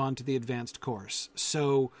time to move on to the advanced course.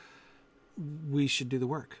 So we should do the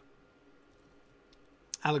work.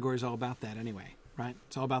 Allegory is all about that anyway, right?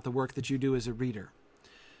 It's all about the work that you do as a reader.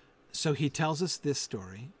 So he tells us this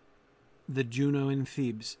story, the Juno and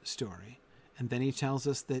Thebes story, and then he tells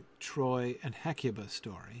us the Troy and Hecuba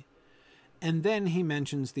story, and then he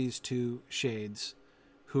mentions these two shades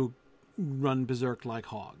who run berserk like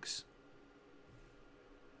hogs.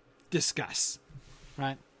 Discuss,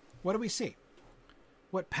 right? What do we see?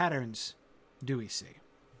 What patterns do we see?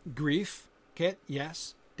 Grief, Kit,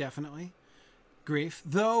 yes, definitely. Grief,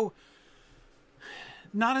 though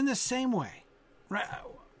not in the same way, right?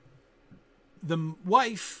 The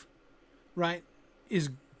wife, right, is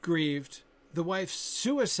grieved. The wife's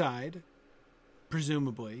suicide,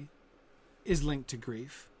 presumably, is linked to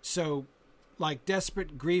grief. So, like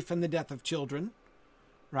desperate grief and the death of children,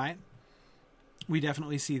 right? We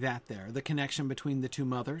definitely see that there. The connection between the two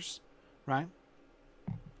mothers, right?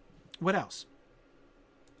 What else?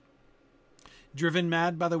 Driven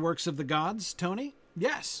mad by the works of the gods, Tony?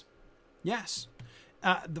 Yes.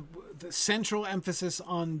 The central emphasis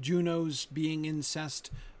on Juno's being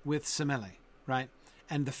incest with Semele, right?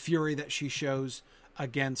 And the fury that she shows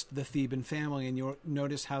against the Theban family. And you'll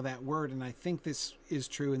notice how that word, and I think this is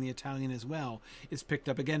true in the Italian as well, is picked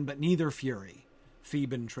up again, but neither fury,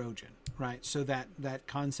 Theban Trojan, right? So that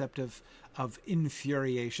concept of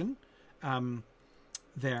infuriation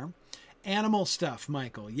there. Animal stuff,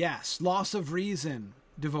 Michael. Yes. Loss of reason,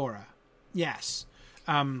 Devora. Yes.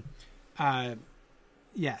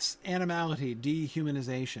 Yes. Animality,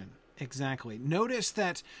 dehumanization. Exactly. Notice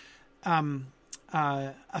that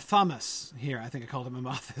Athamas here, I think I called him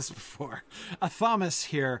Amathus before. Athamas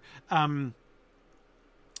here,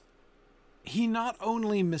 he not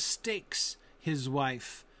only mistakes his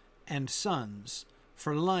wife and sons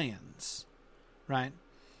for lions, right?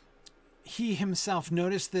 He himself,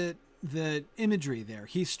 notice the imagery there.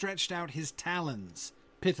 He stretched out his talons,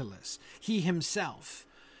 pitiless. He himself,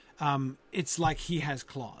 it's like he has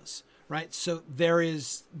claws, right? So there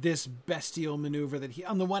is this bestial maneuver that he,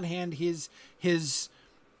 on the one hand, his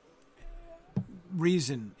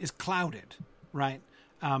reason is clouded, right?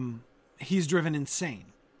 He's driven insane,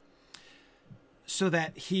 so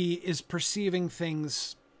that he is perceiving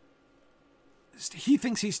things. He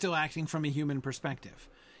thinks he's still acting from a human perspective.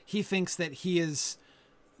 He thinks that he is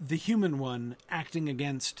the human one acting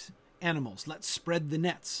against animals. Let's spread the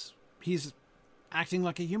nets. He's acting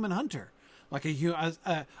like a human hunter, like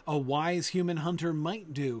a wise human hunter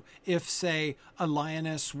might do if, say, a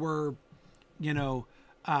lioness were,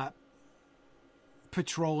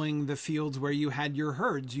 patrolling the fields where you had your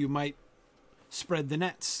herds. You might spread the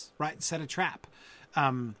nets, right? Set a trap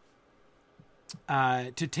to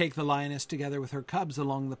take the lioness together with her cubs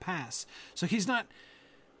along the pass. So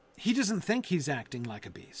he doesn't think he's acting like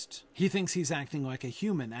a beast. He thinks he's acting like a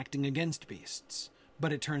human, acting against beasts.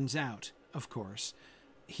 But it turns out, of course,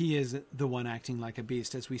 he is the one acting like a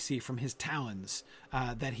beast, as we see from his talons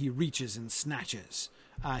that he reaches and snatches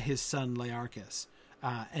his son Learchus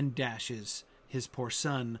and dashes his poor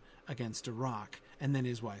son against a rock, and then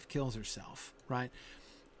his wife kills herself, right?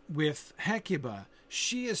 With Hecuba,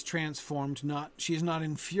 she is transformed, she is not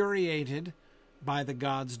infuriated by the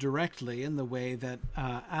gods directly in the way that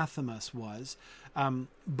Athamas was,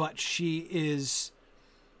 but she is,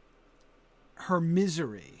 her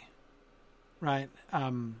misery, right,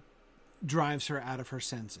 drives her out of her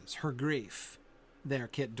senses. Her grief, there,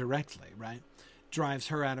 Kit, directly, right, drives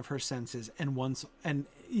her out of her senses, and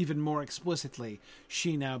even more explicitly,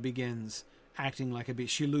 she now begins acting like a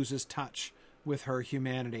beast. She loses touch with her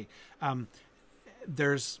humanity.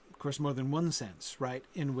 There's, of course, more than one sense, right,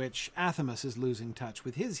 in which Athamas is losing touch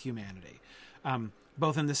with his humanity,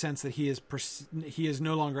 both in the sense that he is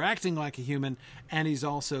no longer acting like a human, and he's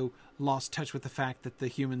also lost touch with the fact that the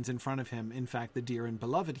humans in front of him, in fact, the dear and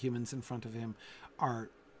beloved humans in front of him, are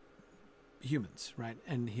humans, right?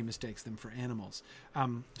 And he mistakes them for animals.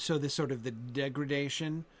 So this sort of the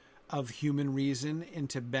degradation of human reason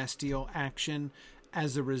into bestial action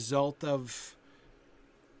as a result of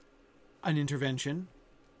an intervention,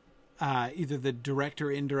 either the direct or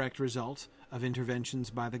indirect result of interventions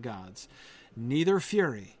by the gods. Neither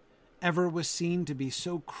fury ever was seen to be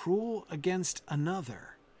so cruel against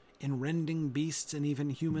another in rending beasts and even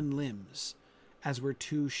human limbs as were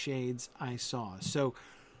two shades I saw. So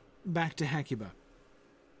back to Hecuba.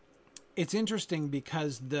 It's interesting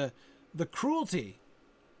because the cruelty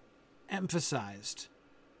emphasized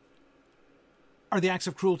are the acts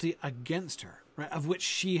of cruelty against her, right, of which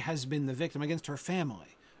she has been the victim, against her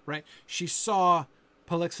family, right? She saw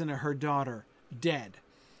Polyxena, her daughter, dead.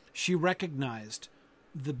 She recognized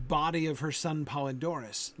the body of her son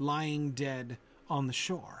Polydorus lying dead on the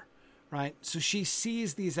shore, right? So she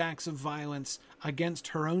sees these acts of violence against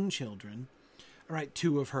her own children, right,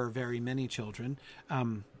 two of her very many children,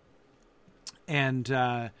 and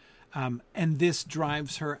this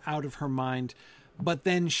drives her out of her mind. But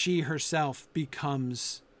then she herself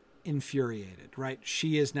becomes infuriated, right?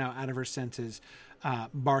 She is now out of her senses,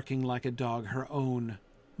 barking like a dog, her own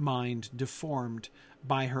mind deformed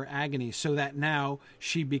by her agony, so that now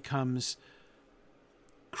she becomes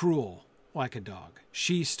cruel like a dog.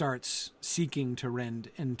 She starts seeking to rend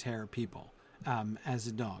and tear people as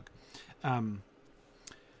a dog.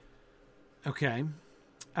 Okay.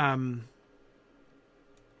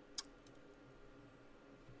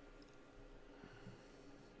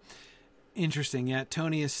 Interesting. Yeah,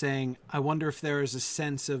 Tony is saying, I wonder if there is a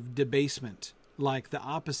sense of debasement, like the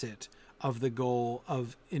opposite of the goal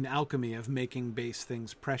of in alchemy of making base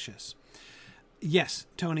things precious. Yes,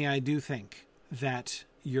 Tony, I do think that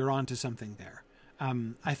you're onto something there.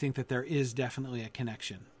 I think that there is definitely a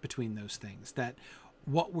connection between those things, that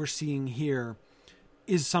what we're seeing here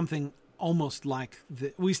is something almost like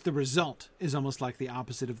at least the result is almost like the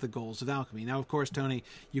opposite of the goals of alchemy. Now, of course, Tony,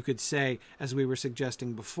 you could say, as we were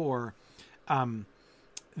suggesting before,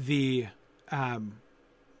 the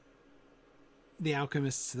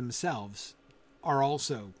alchemists themselves are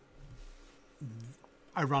also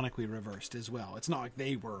ironically reversed as well. It's not like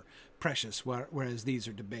they were precious, whereas these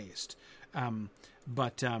are debased.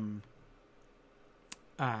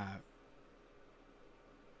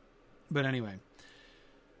 But anyway,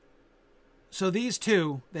 so these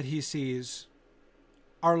two that he sees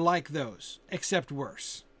are like those, except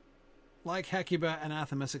worse. Like Hecuba and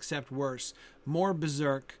Athamas, except worse. More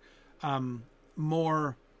berserk,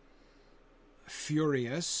 more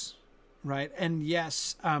furious, right? And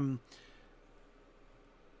yes,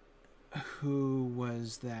 who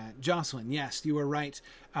was that? Jocelyn. Yes, you were right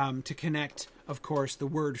to connect, of course, the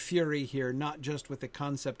word fury here, not just with the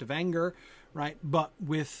concept of anger, right, but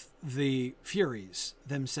with the Furies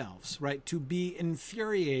themselves, right? To be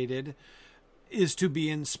infuriated is to be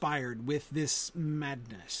inspired with this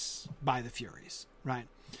madness by the Furies, right?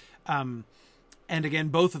 And again,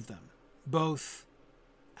 both of them, both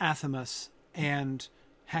Athamas and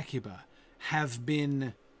Hecuba, have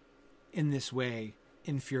been in this way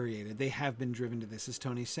infuriated. They have been driven to this, as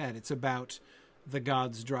Tony said. It's about the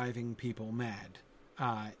gods driving people mad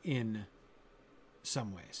in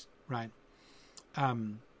some ways, right?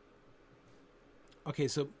 Okay,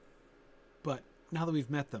 so, but now that we've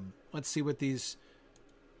met them, let's see what these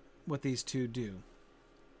two do.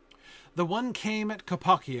 The one came at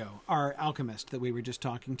Capocchio, our alchemist that we were just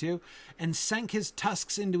talking to, and sank his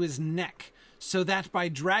tusks into his neck, so that by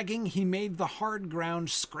dragging he made the hard ground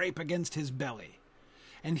scrape against his belly.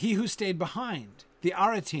 And he who stayed behind, the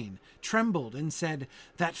Aretine, trembled and said,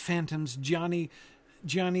 "That phantom's Gianni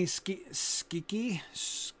Skiki?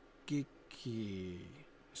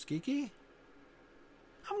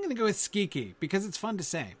 I'm going to go with Skiki, because it's fun to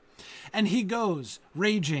say. And he goes,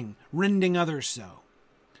 raging, rending others so.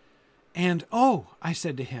 And, oh, I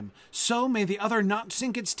said to him, so may the other not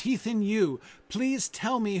sink its teeth in you. Please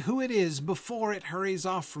tell me who it is before it hurries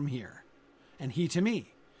off from here. And he to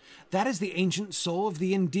me, that is the ancient soul of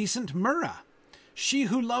the indecent Myrrha, she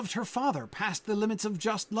who loved her father past the limits of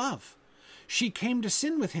just love. She came to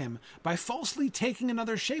sin with him by falsely taking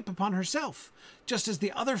another shape upon herself, just as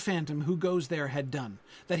the other phantom who goes there had done,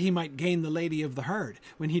 that he might gain the lady of the herd,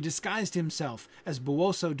 when he disguised himself as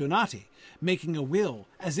Buoso Donati, making a will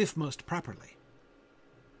as if most properly."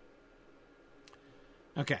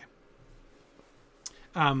 Okay.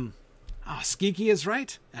 Skiki is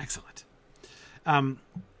right? Excellent.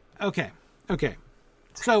 Okay.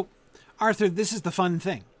 So, Arthur, this is the fun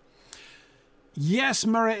thing. Yes,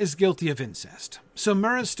 Myrrha is guilty of incest. So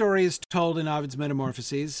Myrrha's story is told in Ovid's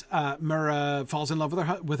Metamorphoses. Myrrha falls in love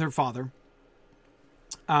with her father.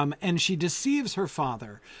 And she deceives her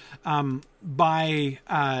father by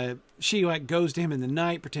she goes to him in the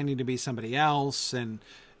night pretending to be somebody else, and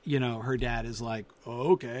her dad is like,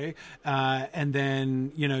 oh, okay, and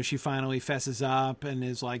then she finally fesses up and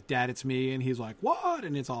is like, "Dad, it's me," and he's like, "What?"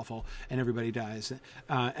 And it's awful, and everybody dies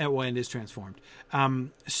and is transformed.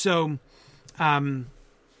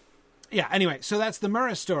 Yeah, anyway, so that's the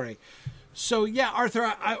Myrrha story. So yeah,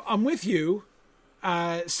 Arthur, I'm with you,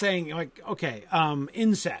 saying like, okay,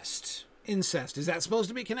 incest, is that supposed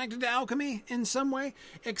to be connected to alchemy in some way?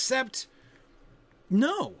 Except,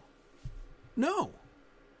 no.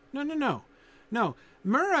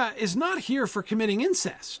 Myrrha is not here for committing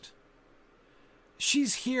incest.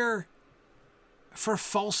 She's here for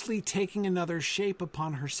falsely taking another shape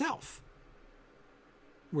upon herself,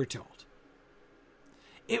 we're told.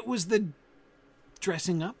 It was the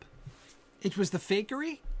dressing up. It was the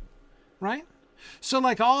fakery, right? So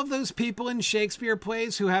like all of those people in Shakespeare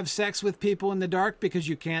plays who have sex with people in the dark because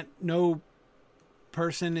no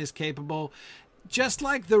person is capable. Just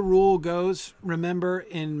like the rule goes, remember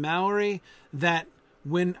in Mallory, that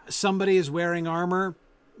when somebody is wearing armor,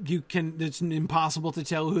 it's impossible to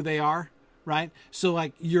tell who they are, right? So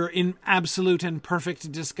like you're in absolute and perfect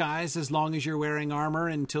disguise as long as you're wearing armor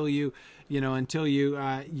until you do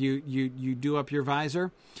up your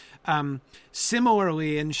visor.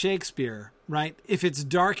 Similarly in Shakespeare, right? If it's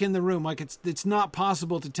dark in the room, like it's not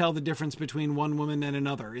possible to tell the difference between one woman and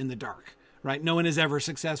another in the dark, right? No one has ever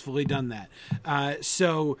successfully done that.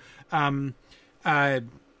 So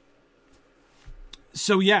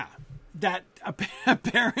yeah, that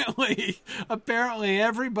apparently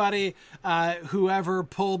everybody who ever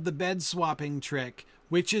pulled the bed swapping trick,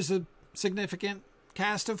 which is a significant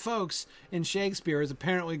cast of folks in Shakespeare, is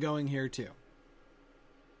apparently going here too.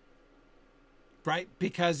 Right?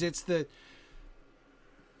 Because it's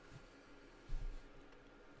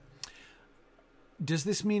Does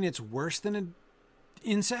this mean it's worse than an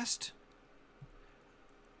incest?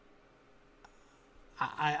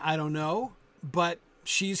 I don't know, but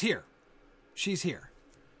she's here. She's here.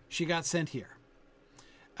 She got sent here.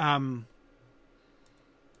 Yeah,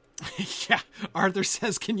 Arthur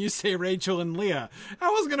says, can you say Rachel and Leah? I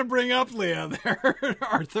was going to bring up Leah there,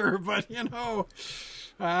 Arthur, but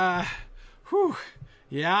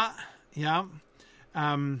yeah.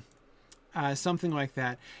 Something like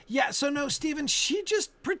that. Yeah, so no, Stephen, she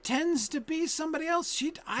just pretends to be somebody else.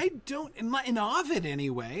 In Ovid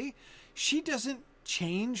anyway, she doesn't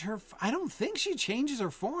change her, I don't think she changes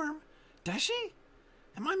her form. Does she?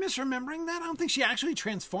 Am I misremembering that? I don't think she actually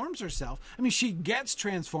transforms herself. I mean, she gets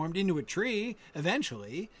transformed into a tree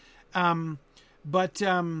eventually. But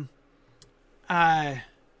yeah, I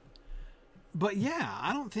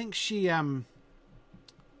don't think she, yeah.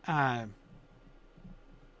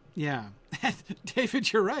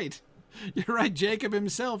 David, you're right. You're right. Jacob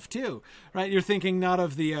himself too, right? You're thinking not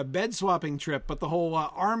of the bed swapping trip, but the whole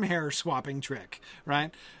arm hair swapping trick,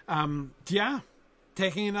 right? Yeah.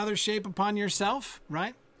 Taking another shape upon yourself,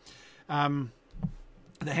 right? The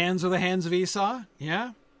hands are the hands of Esau.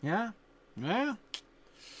 Yeah.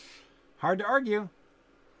 Hard to argue.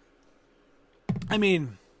 I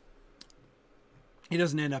mean, he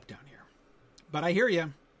doesn't end up down here. But I hear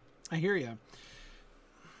you.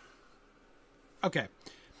 Okay.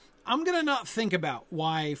 I'm going to not think about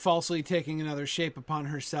why falsely taking another shape upon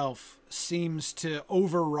herself seems to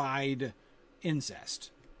override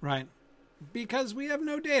incest, right? Because we have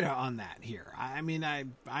no data on that here. I mean, I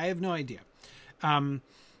have no idea.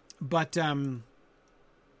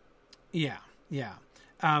 Yeah. Yeah.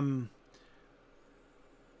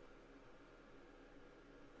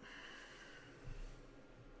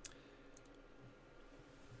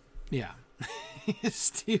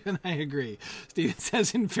 Stephen, I agree. Stephen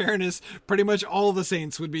says, in fairness, pretty much all the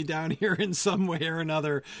saints would be down here in some way or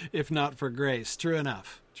another, if not for grace. True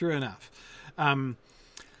enough.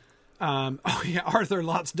 Oh yeah, Arthur,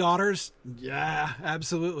 Lot's daughters. Yeah,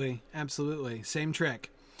 absolutely. Same trick.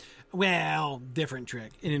 Well, different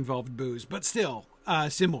trick. It involved booze, but still,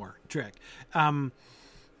 similar trick.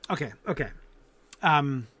 Okay.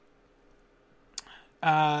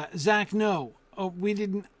 Zach, no. Oh, we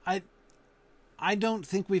didn't. I don't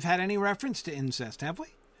think we've had any reference to incest, have we?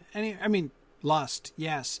 Lust,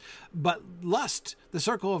 yes. But lust, the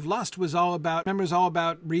circle of lust was all about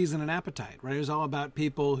reason and appetite, right? It was all about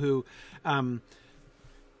people who,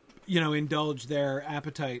 indulge their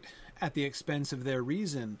appetite at the expense of their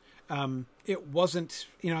reason. It wasn't,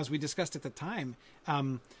 as we discussed at the time,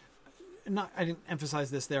 I didn't emphasize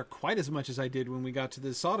this there quite as much as I did when we got to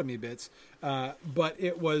the sodomy bits, but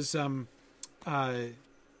it was,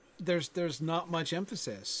 there's not much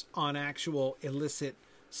emphasis on actual illicit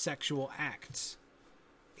sexual acts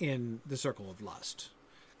in the circle of lust.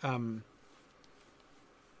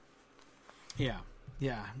 Yeah.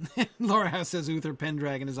 Laura House says Uther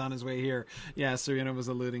Pendragon is on his way here. Yeah, Serena was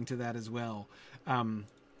alluding to that as well.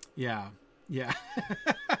 Yeah.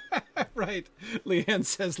 Right. Leanne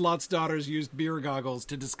says Lot's daughters used beer goggles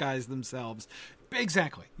to disguise themselves.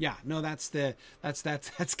 Exactly. Yeah. No, that's kind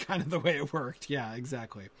of the way it worked. Yeah,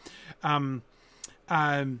 exactly. But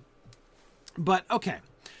okay.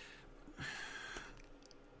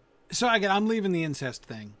 So again, I'm leaving the incest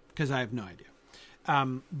thing because I have no idea.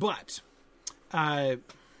 But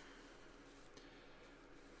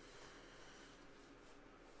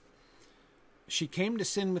she came to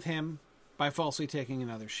sin with him by falsely taking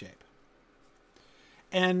another shape.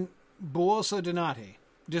 And Buoso Donati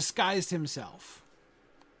disguised himself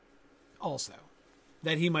also,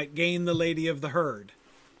 that he might gain the lady of the herd,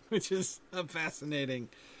 which is a fascinating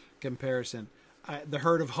comparison. The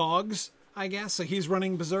herd of hogs, I guess. So he's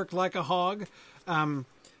running berserk like a hog.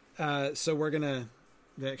 So we're going to...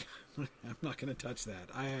 I'm not going to touch that.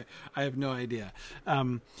 I have no idea.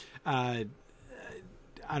 I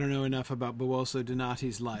don't know enough about Buoso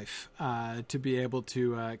Donati's life to be able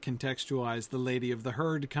to contextualize the lady of the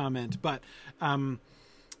herd comment. But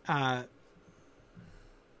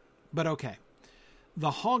okay.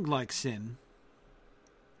 The hog-like sin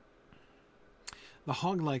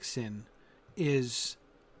is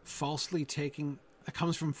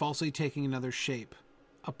comes from falsely taking another shape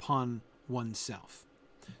upon oneself.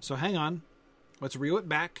 So hang on. Let's reel it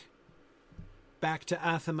back to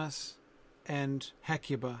Athamas and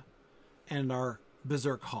Hecuba and our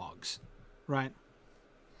berserk hogs, right?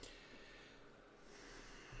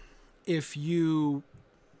 If you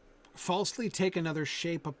falsely take another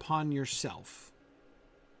shape upon yourself,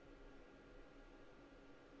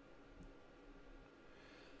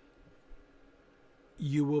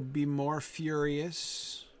 you will be more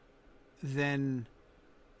furious than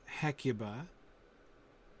Hecuba,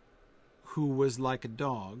 who was like a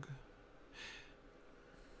dog.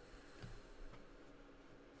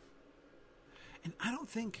 And I don't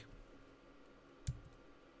think...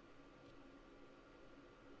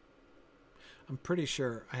 I'm pretty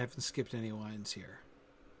sure I haven't skipped any lines here.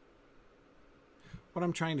 What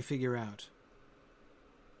I'm trying to figure out...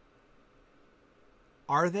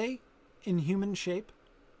 Are they in human shape?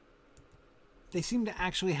 They seem to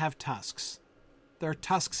actually have tusks. There are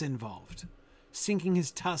tusks involved. Sinking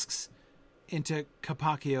his tusks into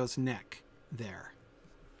Carpacchio's neck there.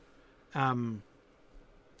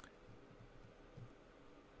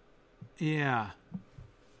 Yeah.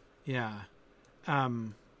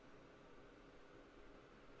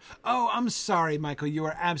 Oh, I'm sorry, Michael. You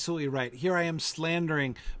are absolutely right. Here I am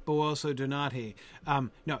slandering Buoso Donati.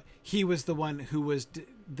 No, he was the one who was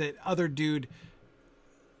the other dude.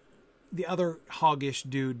 The other hoggish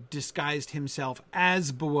dude disguised himself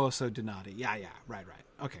as Buoso Donati. Yeah, right.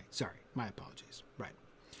 Okay, sorry. My apologies. Right.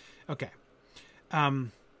 Okay.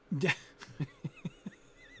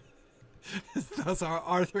 Thus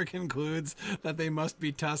Arthur concludes that they must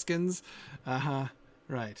be Tuscans.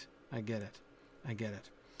 Right. I get it.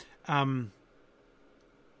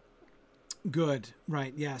 Good.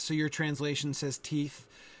 Right. Yeah. So your translation says teeth,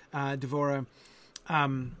 Devora.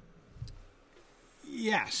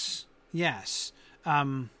 Yes.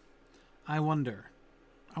 I wonder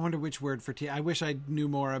which word for teeth. I wish I knew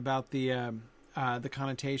more about the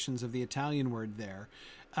connotations of the Italian word there.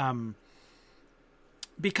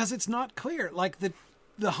 Because it's not clear. Like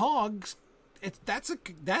the hogs,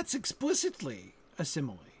 that's explicitly a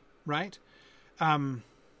simile, right?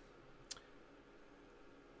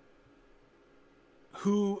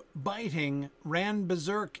 Who, biting, ran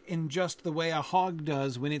berserk in just the way a hog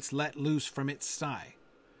does when it's let loose from its sty.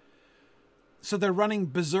 So they're running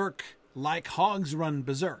berserk like hogs run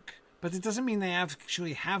berserk. But it doesn't mean they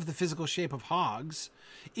actually have the physical shape of hogs,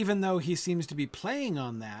 even though he seems to be playing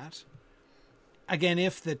on that. Again,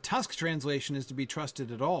 if the Tusk translation is to be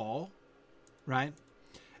trusted at all, right?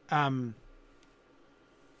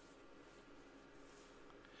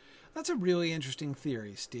 That's a really interesting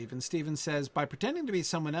theory, Stephen. Stephen says, by pretending to be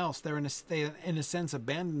someone else, they in a sense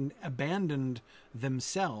abandoned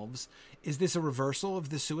themselves. Is this a reversal of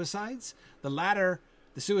the suicides? The latter,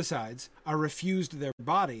 the suicides, are refused their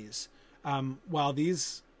bodies, while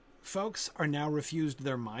these folks are now refused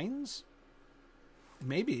their minds?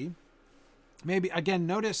 Maybe. Again,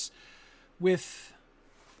 notice with...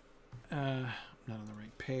 not on the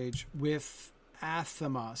right page. With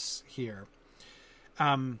Athamos here.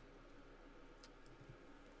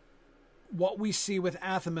 What we see with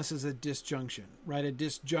Athamos is a disjunction, right? A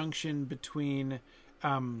disjunction between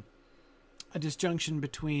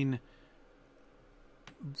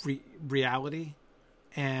reality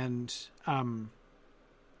and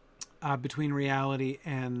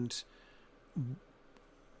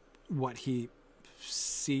what he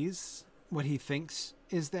sees, what he thinks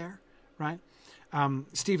is there, right?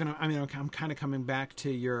 Stephen, I mean, I'm kind of coming back to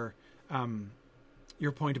your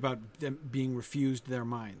point about them being refused their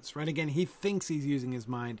minds, right? Again, he thinks he's using his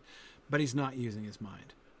mind, but he's not using his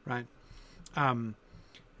mind, right? And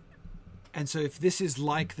so if this is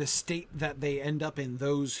like the state that they end up in,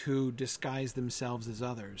 those who disguise themselves as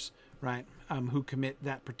others, right? Who commit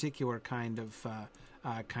that particular kind of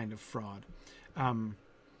fraud.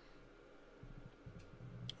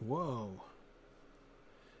 Whoa.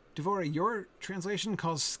 Devora, your translation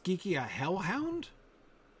calls Skiki a hellhound?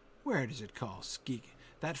 Where does it call Skiki?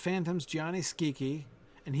 That phantom's Gianni Skiki,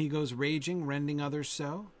 and he goes raging, rending others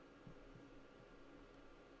so?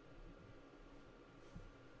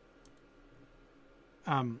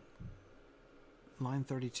 Line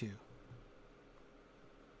 32.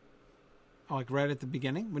 Oh, like right at the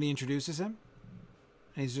beginning when he introduces him?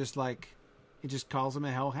 And he's just like, he just calls him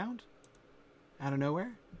a hellhound? Out of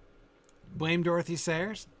nowhere? Blame Dorothy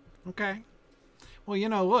Sayers? Okay. Well, you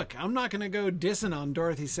know, look, I'm not going to go dissing on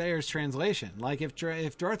Dorothy Sayers' translation. Like, if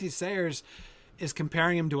Dorothy Sayers is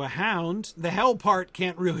comparing him to a hound, the hell part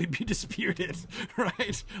can't really be disputed,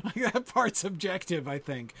 right? Like, that part's objective, I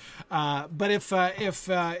think. But if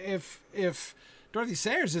Dorothy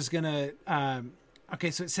Sayers is going to...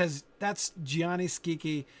 okay, so it says that's Gianni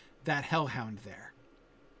Schicchi, that hellhound there.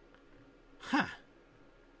 Huh.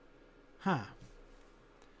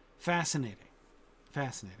 Fascinating.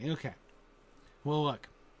 Okay. Well, look.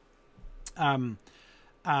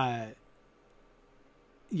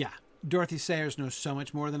 Yeah. Dorothy Sayers knows so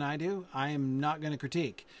much more than I do. I am not going to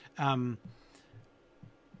critique. In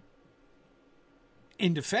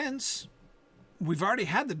defense, we've already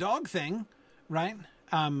had the dog thing, right?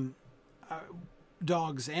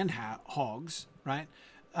 Dogs and hogs, right?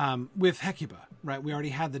 With Hecuba, right? We already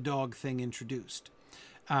had the dog thing introduced.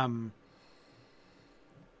 What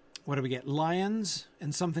do we get? Lions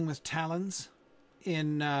and something with talons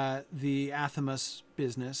in the Athamas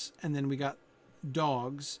business. And then we got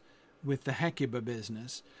dogs with the Hecuba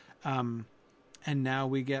business. And now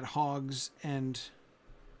we get hogs and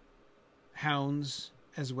hounds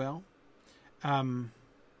as well. Yeah.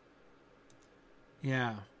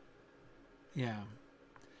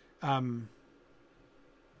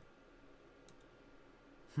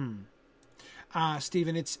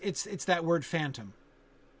 Stephen, it's that word phantom,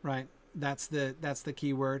 right? That's the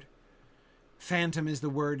key word. Phantom is the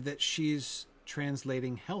word that she's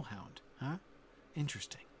translating hellhound. Huh?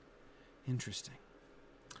 Interesting.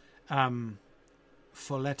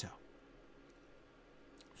 Folletto.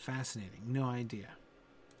 Fascinating. No idea.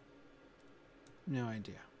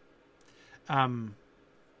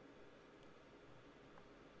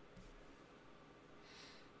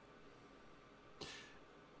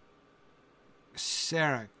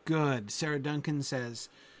 Sarah, good. Sarah Duncan says,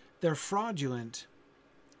 they're fraudulent.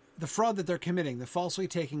 The fraud that they're committing, the falsely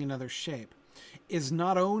taking another shape, is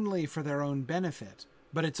not only for their own benefit,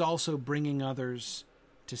 but it's also bringing others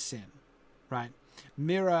to sin, right?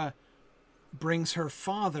 Mira brings her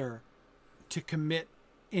father to commit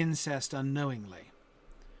incest unknowingly,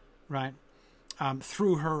 right?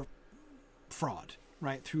 Through her fraud,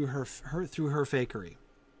 right? Through her fakery.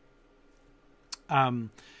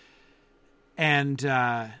 And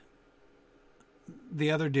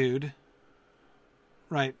the other dude,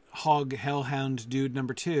 right, hog hellhound dude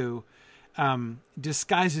number 2,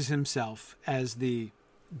 disguises himself as the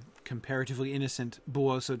comparatively innocent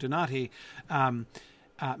Buoso Donati,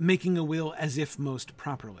 making a will as if most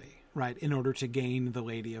properly, right, in order to gain the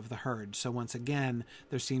lady of the herd. So once again,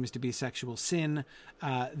 there seems to be sexual sin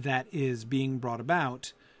that is being brought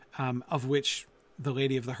about, of which the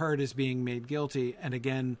lady of the herd is being made guilty, and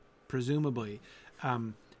again, presumably,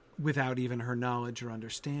 without even her knowledge or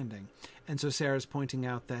understanding. And so Sarah's pointing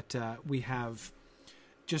out that we have,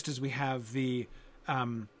 just as we have the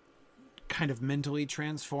kind of mentally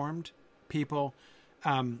transformed people,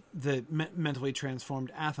 the mentally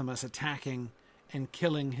transformed Athamas attacking and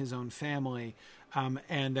killing his own family.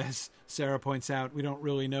 And as Sarah points out, we don't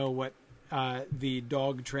really know what the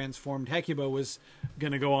dog transformed Hecuba was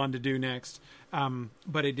going to go on to do next.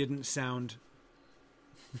 But it didn't sound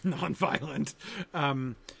non-violent.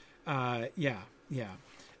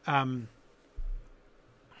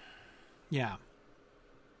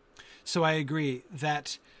 So I agree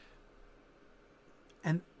that,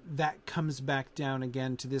 and that comes back down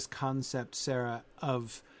again to this concept, Sarah,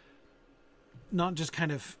 of not just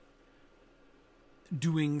kind of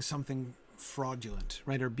doing something fraudulent,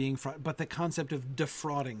 right, or being but the concept of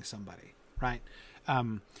defrauding somebody, right,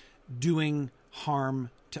 doing harm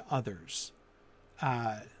to others,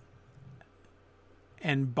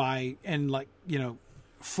 and like, you know,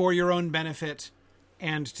 for your own benefit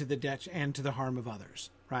and to the harm of others,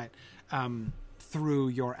 right, through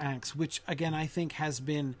your acts, which again I think has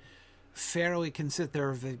been fairly consistent.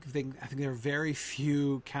 I think there are very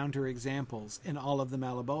few counter examples in all of the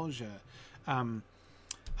Malebolgia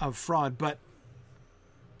of fraud. But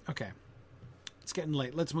okay, it's getting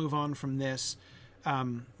late. Let's move on from this.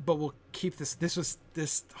 But we'll keep this.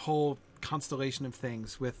 This whole constellation of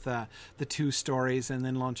things with the 2 stories, and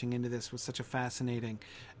then launching into this was such a fascinating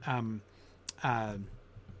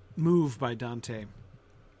move by Dante.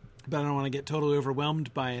 But I don't want to get totally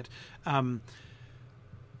overwhelmed by it.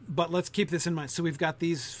 But let's keep this in mind. So we've got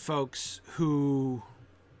these folks who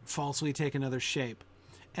falsely take another shape,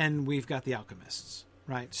 and we've got the alchemists,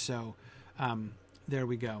 right? So there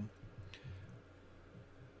we go.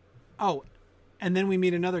 Oh, and then we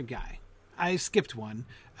meet another guy. I skipped one.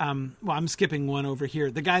 Well, I'm skipping one over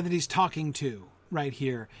here. The guy that he's talking to right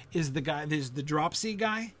here is the guy. There's the dropsy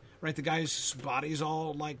guy, right? The guy whose body's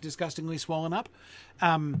all like disgustingly swollen up.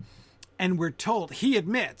 And we're told, he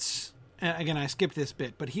admits, again, I skipped this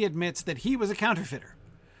bit, but he admits that he was a counterfeiter,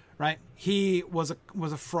 right? He was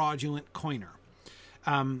a fraudulent coiner.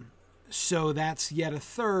 So that's yet a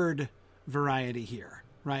third variety here,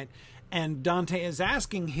 right? And Dante is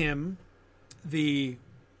asking him, the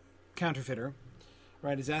counterfeiter,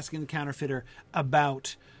 right, is asking the counterfeiter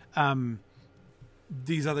about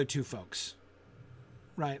these other 2 folks,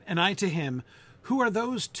 right? And I to him, who are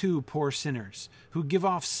those 2 poor sinners who give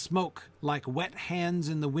off smoke like wet hands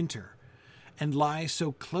in the winter and lie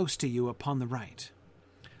so close to you upon the right?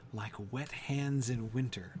 Like wet hands in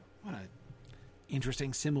winter. What a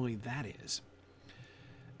interesting simile that is.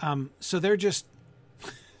 So they're just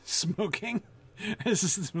smoking. This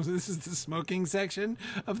is the smoking section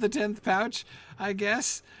of the 10th pouch, I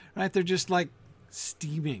guess. Right? They're just like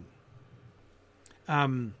steaming.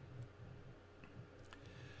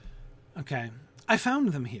 Okay. I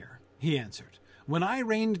found them here, he answered, when I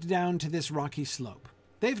rained down to this rocky slope.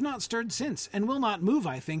 They've not stirred since, and will not move,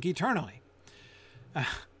 I think, eternally.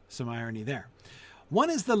 Some irony there. One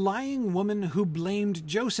is the lying woman who blamed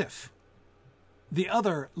Joseph. The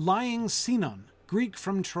other, lying Sinon, Greek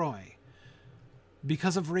from Troy.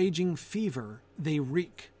 Because of raging fever, they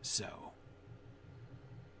reek so.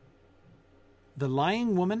 The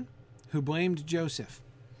lying woman who blamed Joseph.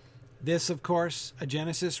 This, of course, a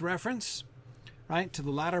Genesis reference, right, to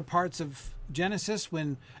the latter parts of Genesis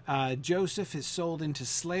when Joseph is sold into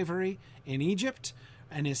slavery in Egypt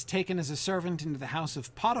and is taken as a servant into the house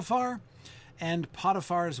of Potiphar, and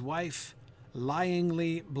Potiphar's wife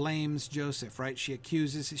lyingly blames Joseph, right? She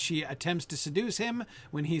attempts to seduce him.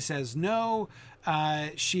 When he says no,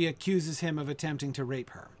 she accuses him of attempting to rape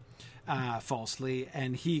her falsely,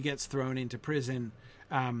 and he gets thrown into prison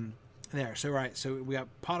there. So, right, so we got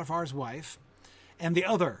Potiphar's wife and the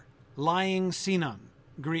other, lying Sinon,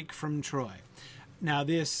 Greek from Troy. Now,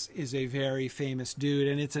 this is a very famous dude,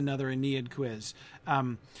 and it's another Aeneid quiz.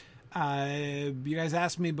 You guys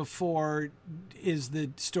asked me before, is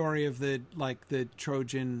the story of the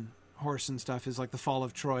Trojan horse and stuff, is like the fall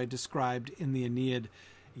of Troy described in the Aeneid?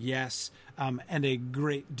 Yes. And a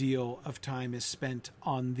great deal of time is spent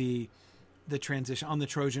on the transition, on the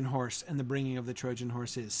Trojan horse and the bringing of the Trojan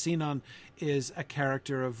horses. Sinon is a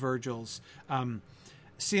character of Virgil's.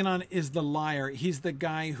 Sinon is the liar. He's the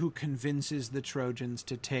guy who convinces the Trojans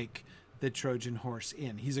to take the Trojan horse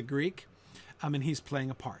in. He's a Greek, and he's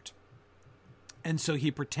playing a part. And so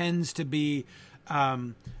he pretends to be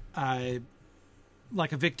like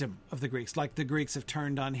a victim of the Greeks, like the Greeks have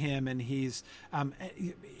turned on him, and he's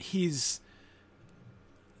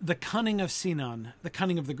the cunning of Sinon, the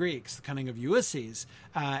cunning of the Greeks, the cunning of Ulysses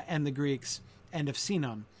and the Greeks and of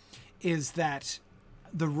Sinon is that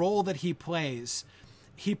the role that he plays,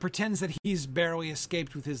 he pretends that he's barely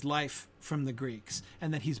escaped with his life from the Greeks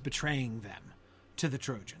and that he's betraying them to the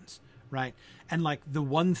Trojans, right? And like the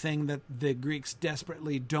one thing that the Greeks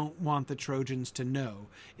desperately don't want the Trojans to know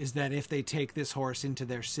is that if they take this horse into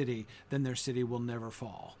their city, then their city will never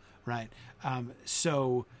fall, right?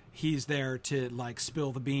 So he's there to like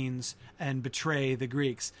spill the beans and betray the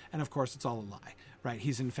Greeks. And of course, it's all a lie, right?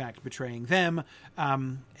 He's in fact betraying them.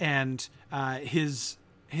 And his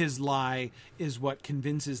lie is what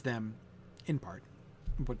convinces them, in part,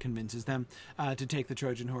 what convinces them to take the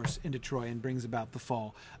Trojan horse into Troy and brings about the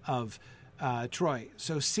fall of Troy.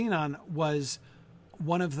 So Sinon was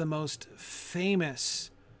one of the most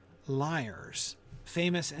famous liars,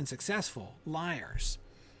 famous and successful liars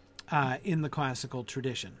in the classical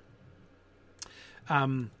tradition.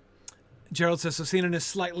 Gerald says, so Sinon is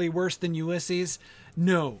slightly worse than Ulysses?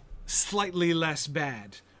 No, slightly less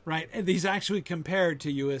bad, right? And he's actually compared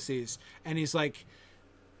to Ulysses, and he's like,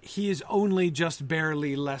 he is only just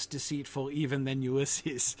barely less deceitful even than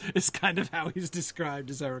Ulysses, is kind of how he's described,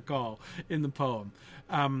 as I recall, in the poem.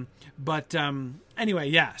 Anyway,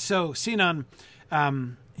 yeah, so Sinon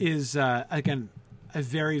is, again, a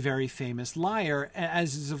very, very famous liar,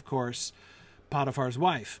 as is, of course, Potiphar's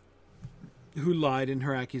wife, who lied in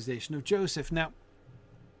her accusation of Joseph. Now,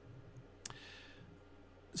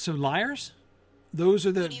 so liars? Those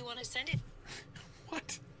are the... Who do you want to send it?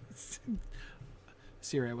 What?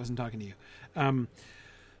 Siri, I wasn't talking to you.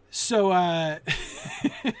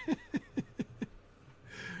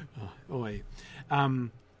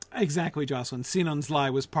 Exactly, Jocelyn. Sinon's lie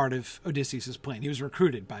was part of Odysseus' plan. He was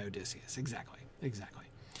recruited by Odysseus. Exactly.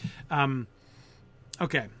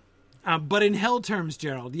 Okay. But in hell terms,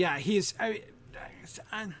 Gerald, yeah,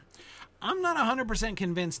 I'm not 100%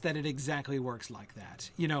 convinced that it exactly works like that.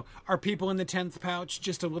 You know, are people in the 10th pouch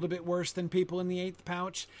just a little bit worse than people in the 8th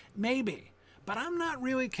pouch? Maybe. But I'm not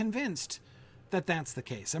really convinced that that's the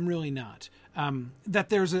case. I'm really not. That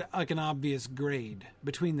there's an obvious grade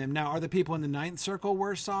between them. Now, are the people in the 9th circle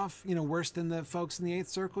worse off? You know, worse than the folks in the 8th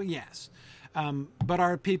circle? Yes. But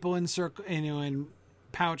are people in in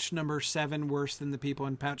pouch number 7 worse than the people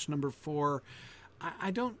in pouch number 4?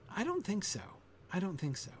 I don't think so. I don't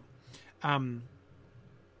think so.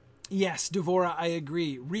 Yes, Devora, I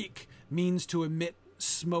agree. Reek means to emit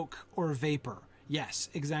smoke or vapor. Yes,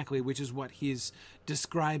 exactly, which is what he's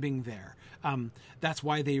describing there. That's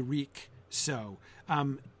why they reek so.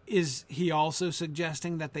 Is he also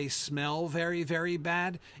suggesting that they smell very, very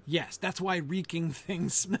bad? Yes, that's why reeking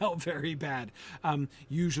things smell very bad.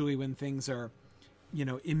 Usually when things are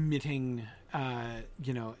emitting,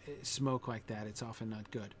 smoke like that. It's often not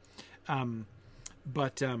good.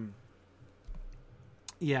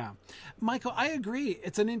 Yeah, Michael, I agree.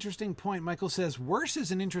 It's an interesting point. Michael says worse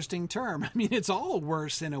is an interesting term. I mean, it's all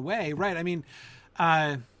worse in a way, right? I mean,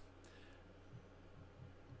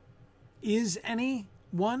 is any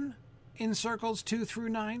one in circles 2 through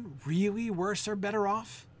 9 really worse or better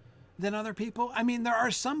off than other people? I mean, there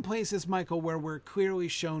are some places, Michael, where we're clearly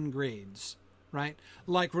shown grades, right?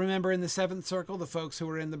 Like, remember in the 7th circle, the folks who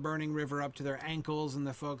were in the burning river up to their ankles, and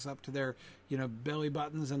the folks up to their, belly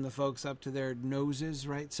buttons, and the folks up to their noses,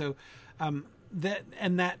 right? So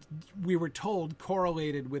that we were told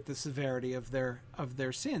correlated with the severity of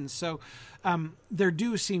their sins. So there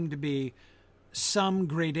do seem to be some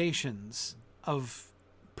gradations of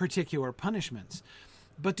particular punishments.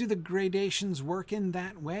 But do the gradations work in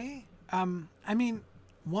that way? I mean,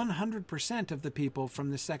 100% of the people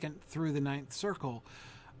from the 2nd through the 9th circle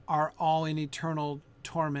are all in eternal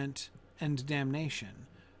torment and damnation,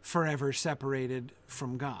 forever separated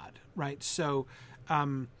from God, right? So,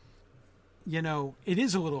 it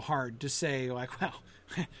is a little hard to say, like, well,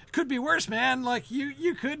 it could be worse, man. Like,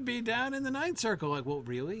 you could be down in the 9th circle. Like, well,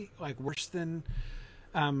 really? Like, worse than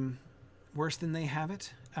they have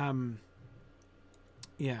it?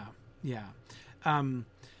 Yeah.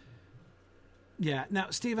 Yeah. Now,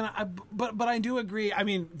 Stephen, but I do agree. I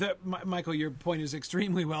mean, Michael, your point is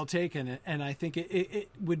extremely well taken, and I think it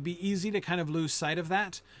would be easy to kind of lose sight of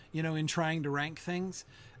that, in trying to rank things.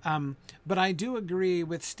 But I do agree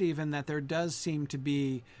with Stephen that there does seem to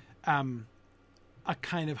be a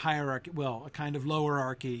kind of hierarchy, a kind of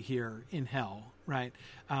lowerarchy here in hell, right?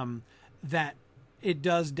 That it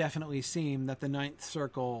does definitely seem that the 9th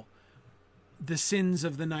circle, the sins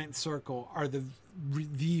of the 9th circle are the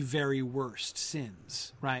very worst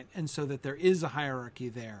sins, right? And so that there is a hierarchy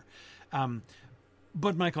there.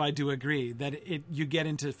 But Michael, I do agree that you get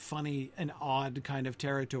into funny and odd kind of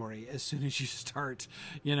territory as soon as you start,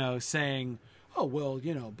 saying, oh, well,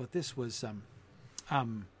 but this was,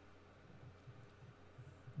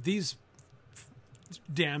 these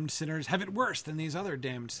damned sinners have it worse than these other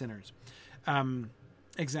damned sinners.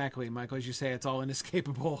 Exactly, Michael, as you say, it's all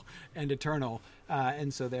inescapable and eternal.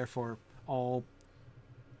 And so therefore all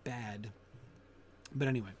bad. But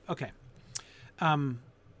anyway, okay.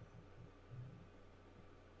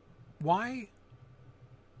 Why?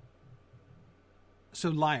 So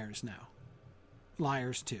liars now.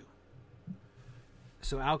 Liars too.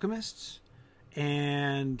 So alchemists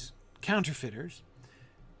and counterfeiters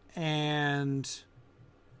and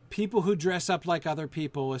people who dress up like other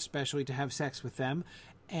people, especially to have sex with them,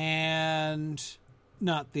 and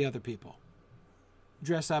not the other people.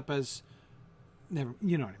 Dress up as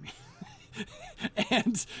you know what I mean.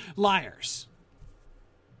 And liars,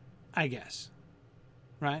 I guess.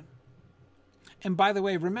 Right? And by the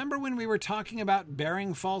way, remember when we were talking about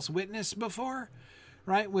bearing false witness before?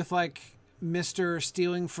 Right? With like Mr.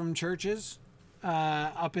 stealing from churches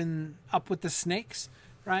up with the snakes,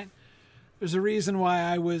 right? There's a reason why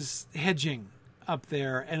I was hedging up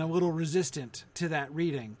there and a little resistant to that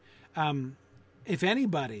reading. If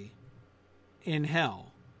anybody in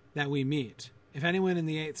hell that we meet, if anyone in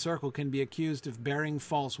the 8th circle can be accused of bearing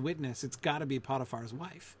false witness, it's got to be Potiphar's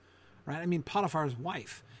wife, right? I mean, Potiphar's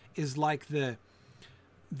wife is like the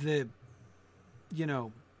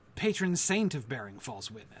patron saint of bearing false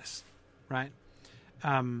witness, right?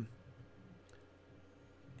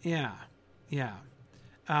 Yeah.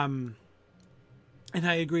 And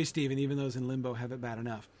I agree, Stephen, even those in limbo have it bad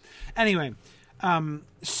enough. Anyway,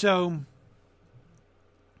 so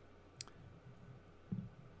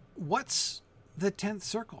what's the 10th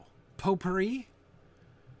circle? Potpourri?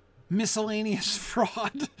 Miscellaneous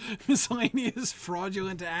fraud? Miscellaneous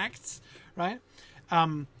fraudulent acts? Right?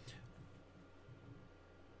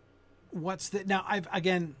 What's the... Now,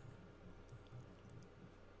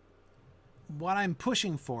 what I'm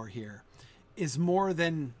pushing for here is more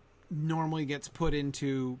than normally gets put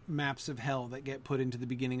into maps of hell that get put into the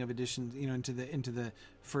beginning of editions, into the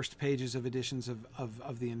first pages of editions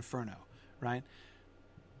of the Inferno, right?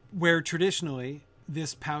 Where traditionally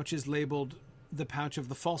this pouch is labeled the pouch of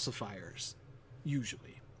the falsifiers,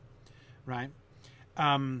 usually, right?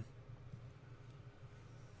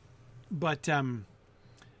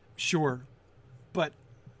 Sure, but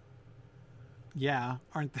yeah,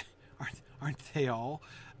 aren't they all?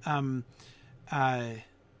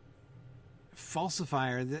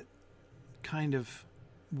 Falsifier that kind of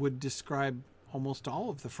would describe almost all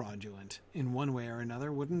of the fraudulent in one way or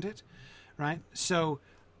another, wouldn't it? Right? So,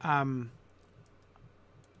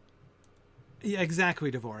 Yeah,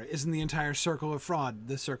 exactly, Devora. Isn't the entire circle of fraud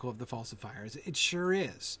the circle of the falsifiers? It sure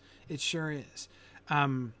is. It sure is.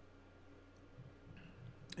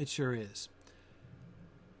 It sure is.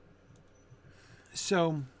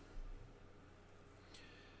 So,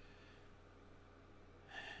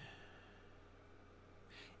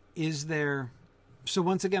 is there... So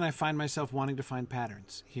once again, I find myself wanting to find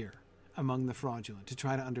patterns here among the fraudulent to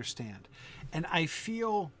try to understand. And I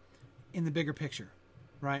feel in the bigger picture,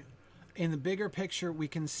 right? In the bigger picture, we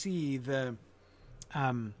can see the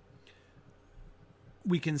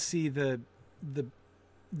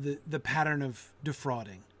pattern of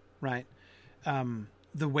defrauding, right?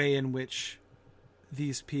 The way in which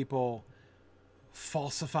these people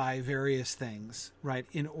falsify various things, right,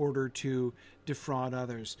 in order to defraud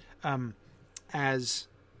others. As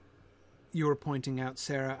you were pointing out,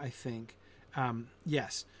 Sarah, I think,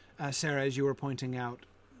 yes, Sarah, as you were pointing out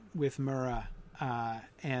with Murrah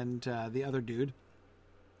and the other dude,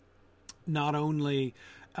 not only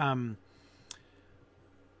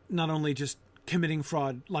just committing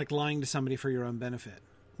fraud, like lying to somebody for your own benefit,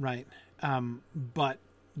 right, but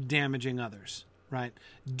damaging others, right,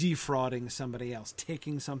 defrauding somebody else,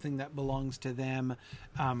 taking something that belongs to them,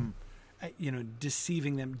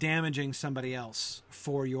 deceiving them, damaging somebody else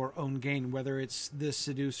for your own gain, whether it's the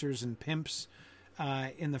seducers and pimps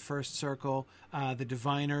in the first circle, the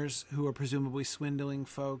diviners who are presumably swindling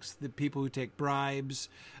folks, the people who take bribes.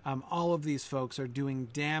 All of these folks are doing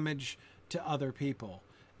damage to other people.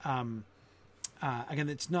 Again,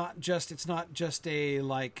 it's not just a,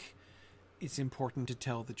 like, it's important to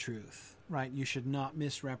tell the truth, right? You should not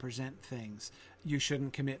misrepresent things. You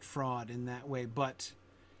shouldn't commit fraud in that way, but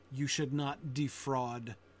you should not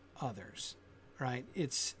defraud others, right?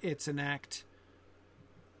 It's an act.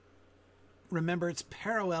 Remember, it's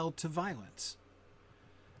parallel to violence.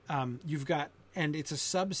 You've got, and it's a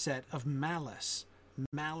subset of malice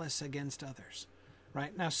against others,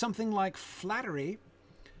 right? Now, something like flattery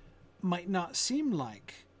might not seem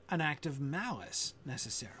like an act of malice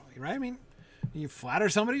necessarily, right? I mean, you flatter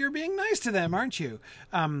somebody, you're being nice to them, aren't you?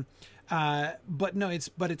 But no,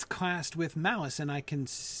 it's classed with malice, and I can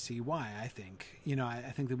see why. I think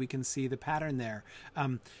that we can see the pattern there.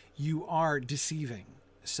 You are deceiving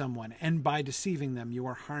someone, and by deceiving them, you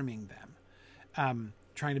are harming them,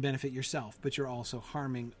 trying to benefit yourself, but you're also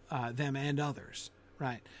harming them and others,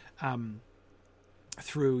 right?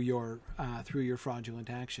 Through your fraudulent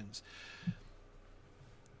actions.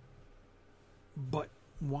 But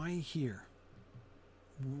why here?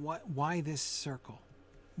 Why this circle?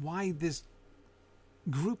 Why this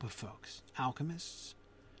group of folks? Alchemists?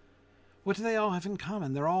 What do they all have in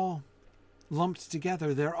common? They're all lumped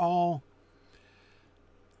together. They're all...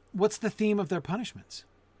 What's the theme of their punishments?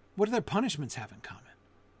 What do their punishments have in common?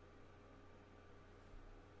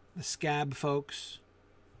 The scab folks,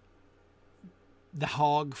 the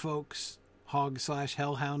hog folks,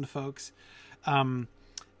 hog/hellhound folks,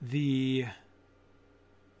 the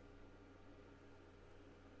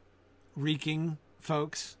reeking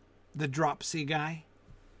folks, the dropsy guy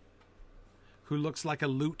who looks like a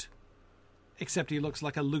lute, except he looks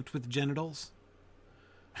like a lute with genitals.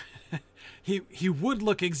 He would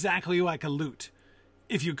look exactly like a lute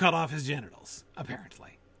if you cut off his genitals,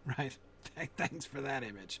 apparently, right? Thanks for that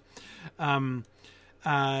image.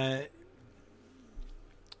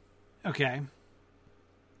 Okay.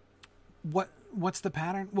 What's the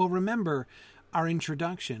pattern? Well, remember, our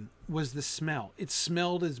introduction was the smell. It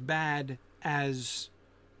smelled as bad as,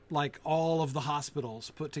 like, all of the hospitals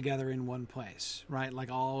put together in one place, right? Like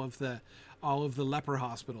all of the leper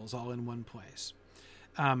hospitals all in one place.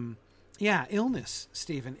 Yeah, illness,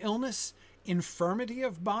 Stephen. Illness, infirmity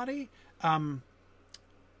of body,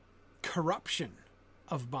 corruption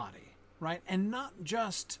of body, right? And not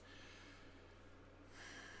just...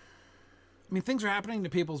 I mean, things are happening to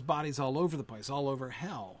people's bodies all over the place, all over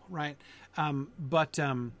hell, right? But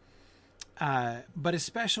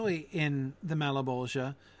especially in the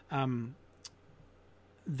Malebolgia,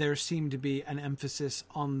 there seemed to be an emphasis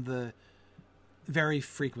on very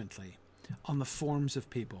frequently, on the forms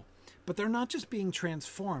of people. But they're not just being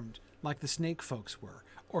transformed like the snake folks were,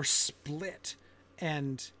 or split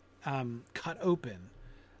and cut open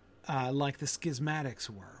like the schismatics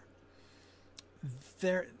were.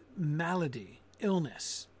 Their malady,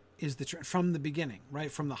 illness, is from the beginning,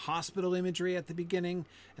 right? From the hospital imagery at the beginning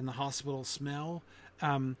and the hospital smell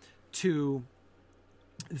to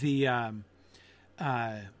the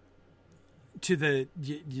the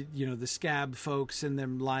scab folks and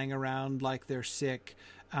them lying around like they're sick,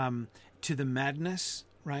 to the madness,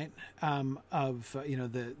 right? Of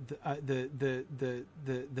the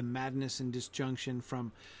madness and disjunction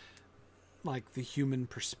from like the human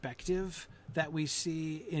perspective that we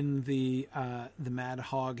see in the Mad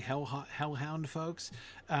Hog Hellhound folks,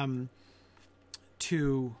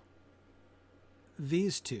 to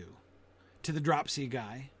these two, to the dropsy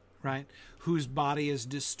guy, right, whose body is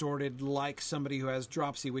distorted like somebody who has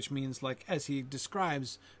dropsy, which means, like, as he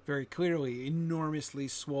describes very clearly, enormously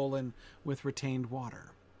swollen with retained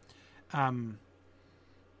water.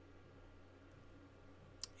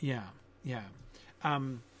 Yeah.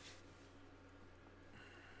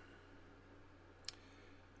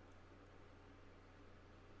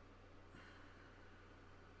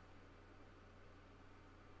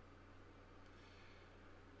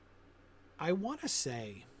 I want to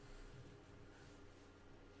say,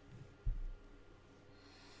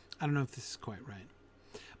 I don't know if this is quite right,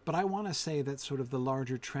 but I want to say that sort of the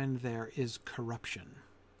larger trend there is corruption.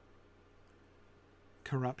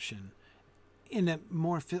 Corruption in a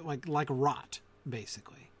more like rot,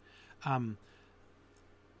 basically, in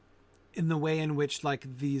the way in which, like,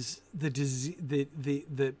 the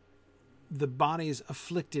body's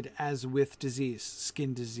afflicted as with disease,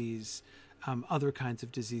 skin disease, other kinds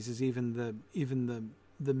of diseases, even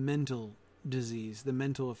the mental disease, the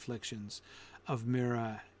mental afflictions of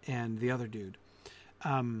Mira and the other dude.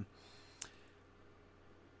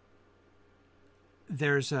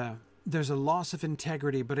 There's a loss of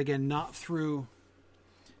integrity, but again, not through.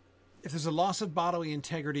 If there's a loss of bodily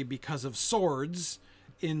integrity because of swords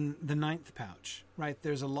in the ninth pouch, right?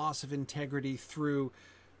 There's a loss of integrity through,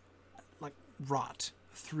 like, rot,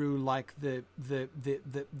 through, like, the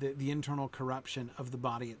internal corruption of the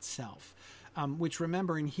body itself, which,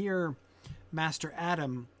 remember, in here, Master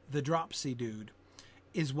Adam, the dropsy dude,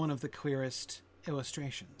 is one of the clearest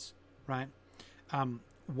illustrations, right?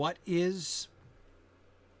 What is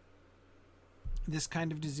this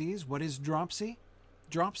kind of disease? What is dropsy?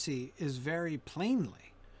 Dropsy is very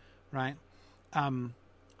plainly, right, an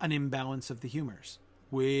imbalance of the humors.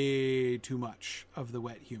 Way too much of the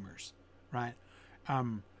wet humors, right?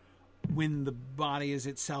 When the body is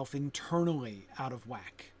itself internally out of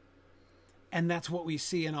whack. And that's what we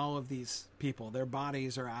see in all of these people. Their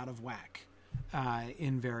bodies are out of whack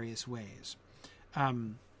in various ways.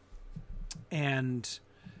 And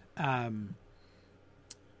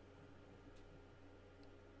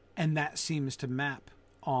that seems to map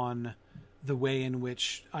on the way in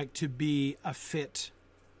which, like, to be a fit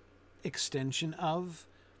extension of,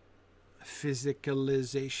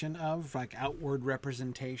 physicalization of, like, outward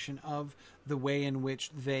representation of the way in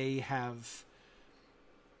which they have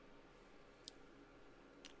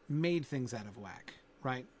made things out of whack,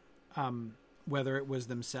 right? Whether it was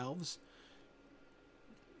themselves,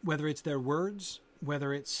 whether it's their words,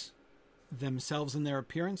 whether it's themselves and their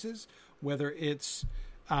appearances, whether it's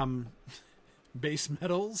base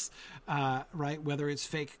metals, right? Whether it's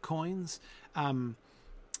fake coins, to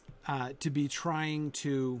be trying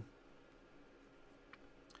to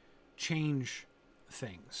change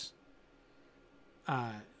things,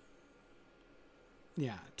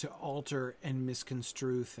 to alter and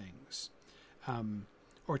misconstrue things,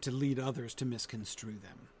 or to lead others to misconstrue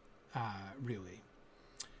them, really.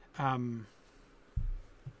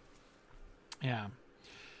 Yeah.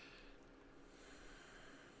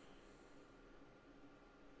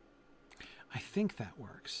 I think that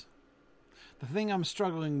works. The thing I'm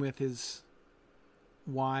struggling with is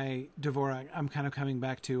why Dvorak, I'm kind of coming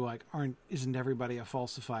back to, like, isn't everybody a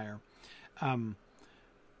falsifier?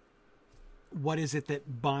 What is it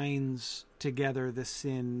that binds together the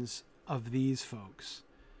sins of these folks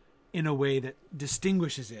in a way that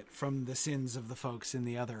distinguishes it from the sins of the folks in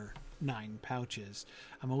the other 9 pouches?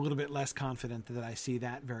 I'm a little bit less confident that I see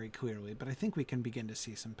that very clearly, but I think we can begin to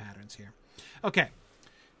see some patterns here. Okay.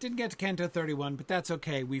 Didn't get to Canto 31, but that's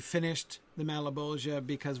okay. We finished the Malebolgia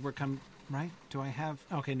because we're right? Do I have...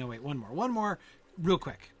 Okay, no, wait, one more. Real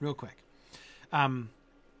quick.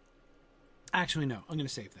 Actually, no, I'm going to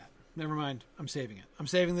save that. Never mind. I'm saving it. I'm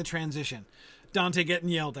saving the transition. Dante getting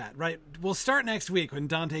yelled at, right? We'll start next week when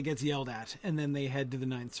Dante gets yelled at, and then they head to the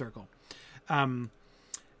 9th circle.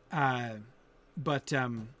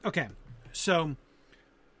 Okay. So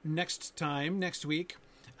next week,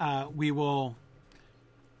 we will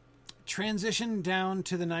transition down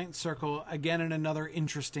to the 9th circle again in another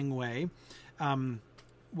interesting way.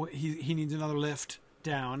 He needs another lift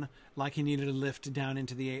down, like he needed a lift down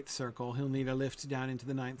into the 8th circle. He'll need a lift down into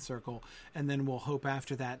the 9th circle, and then we'll hope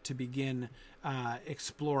after that to begin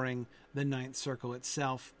exploring the 9th circle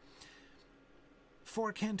itself.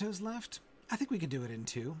 4 cantos left. I think we could do it in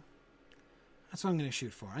 2. That's what I'm going to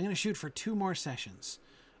shoot for. I'm going to shoot for 2 more sessions.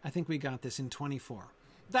 I think we got this in 24.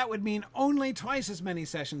 that would mean only twice as many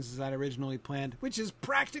sessions as I'd originally planned, which is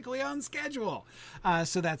practically on schedule.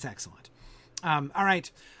 So that's excellent. All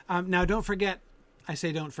right. Now, don't forget, I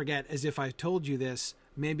say don't forget as if I told you this.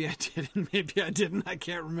 Maybe I did, and maybe I didn't. I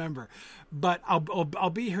can't remember. But I'll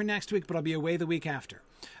be here next week, but I'll be away the week after.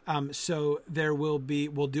 So we'll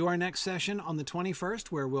do our next session on the 21st,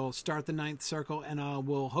 where we'll start the 9th circle, and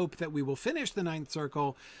we'll hope that we will finish the 9th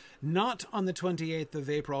circle, not on the 28th of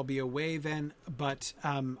April. I'll be away then, but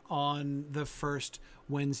on the first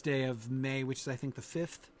Wednesday of May, which is, I think, the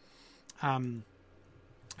 5th.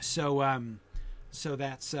 So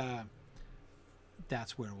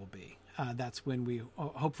that's where we'll be. That's when we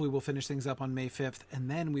hopefully will finish things up on May 5th,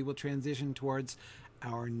 and then we will transition towards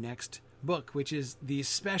our next book, which is the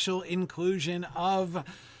special inclusion of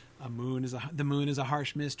The Moon is a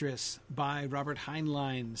Harsh Mistress by Robert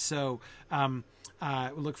Heinlein. So we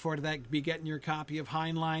look forward to that. Be getting your copy of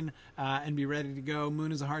Heinlein and be ready to go.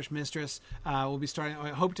 Moon is a Harsh Mistress. We'll be starting. I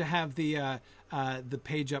hope to have the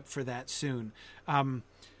page up for that soon.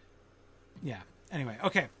 Yeah. Anyway,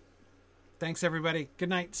 okay. Thanks, everybody. Good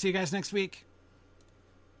night. See you guys next week.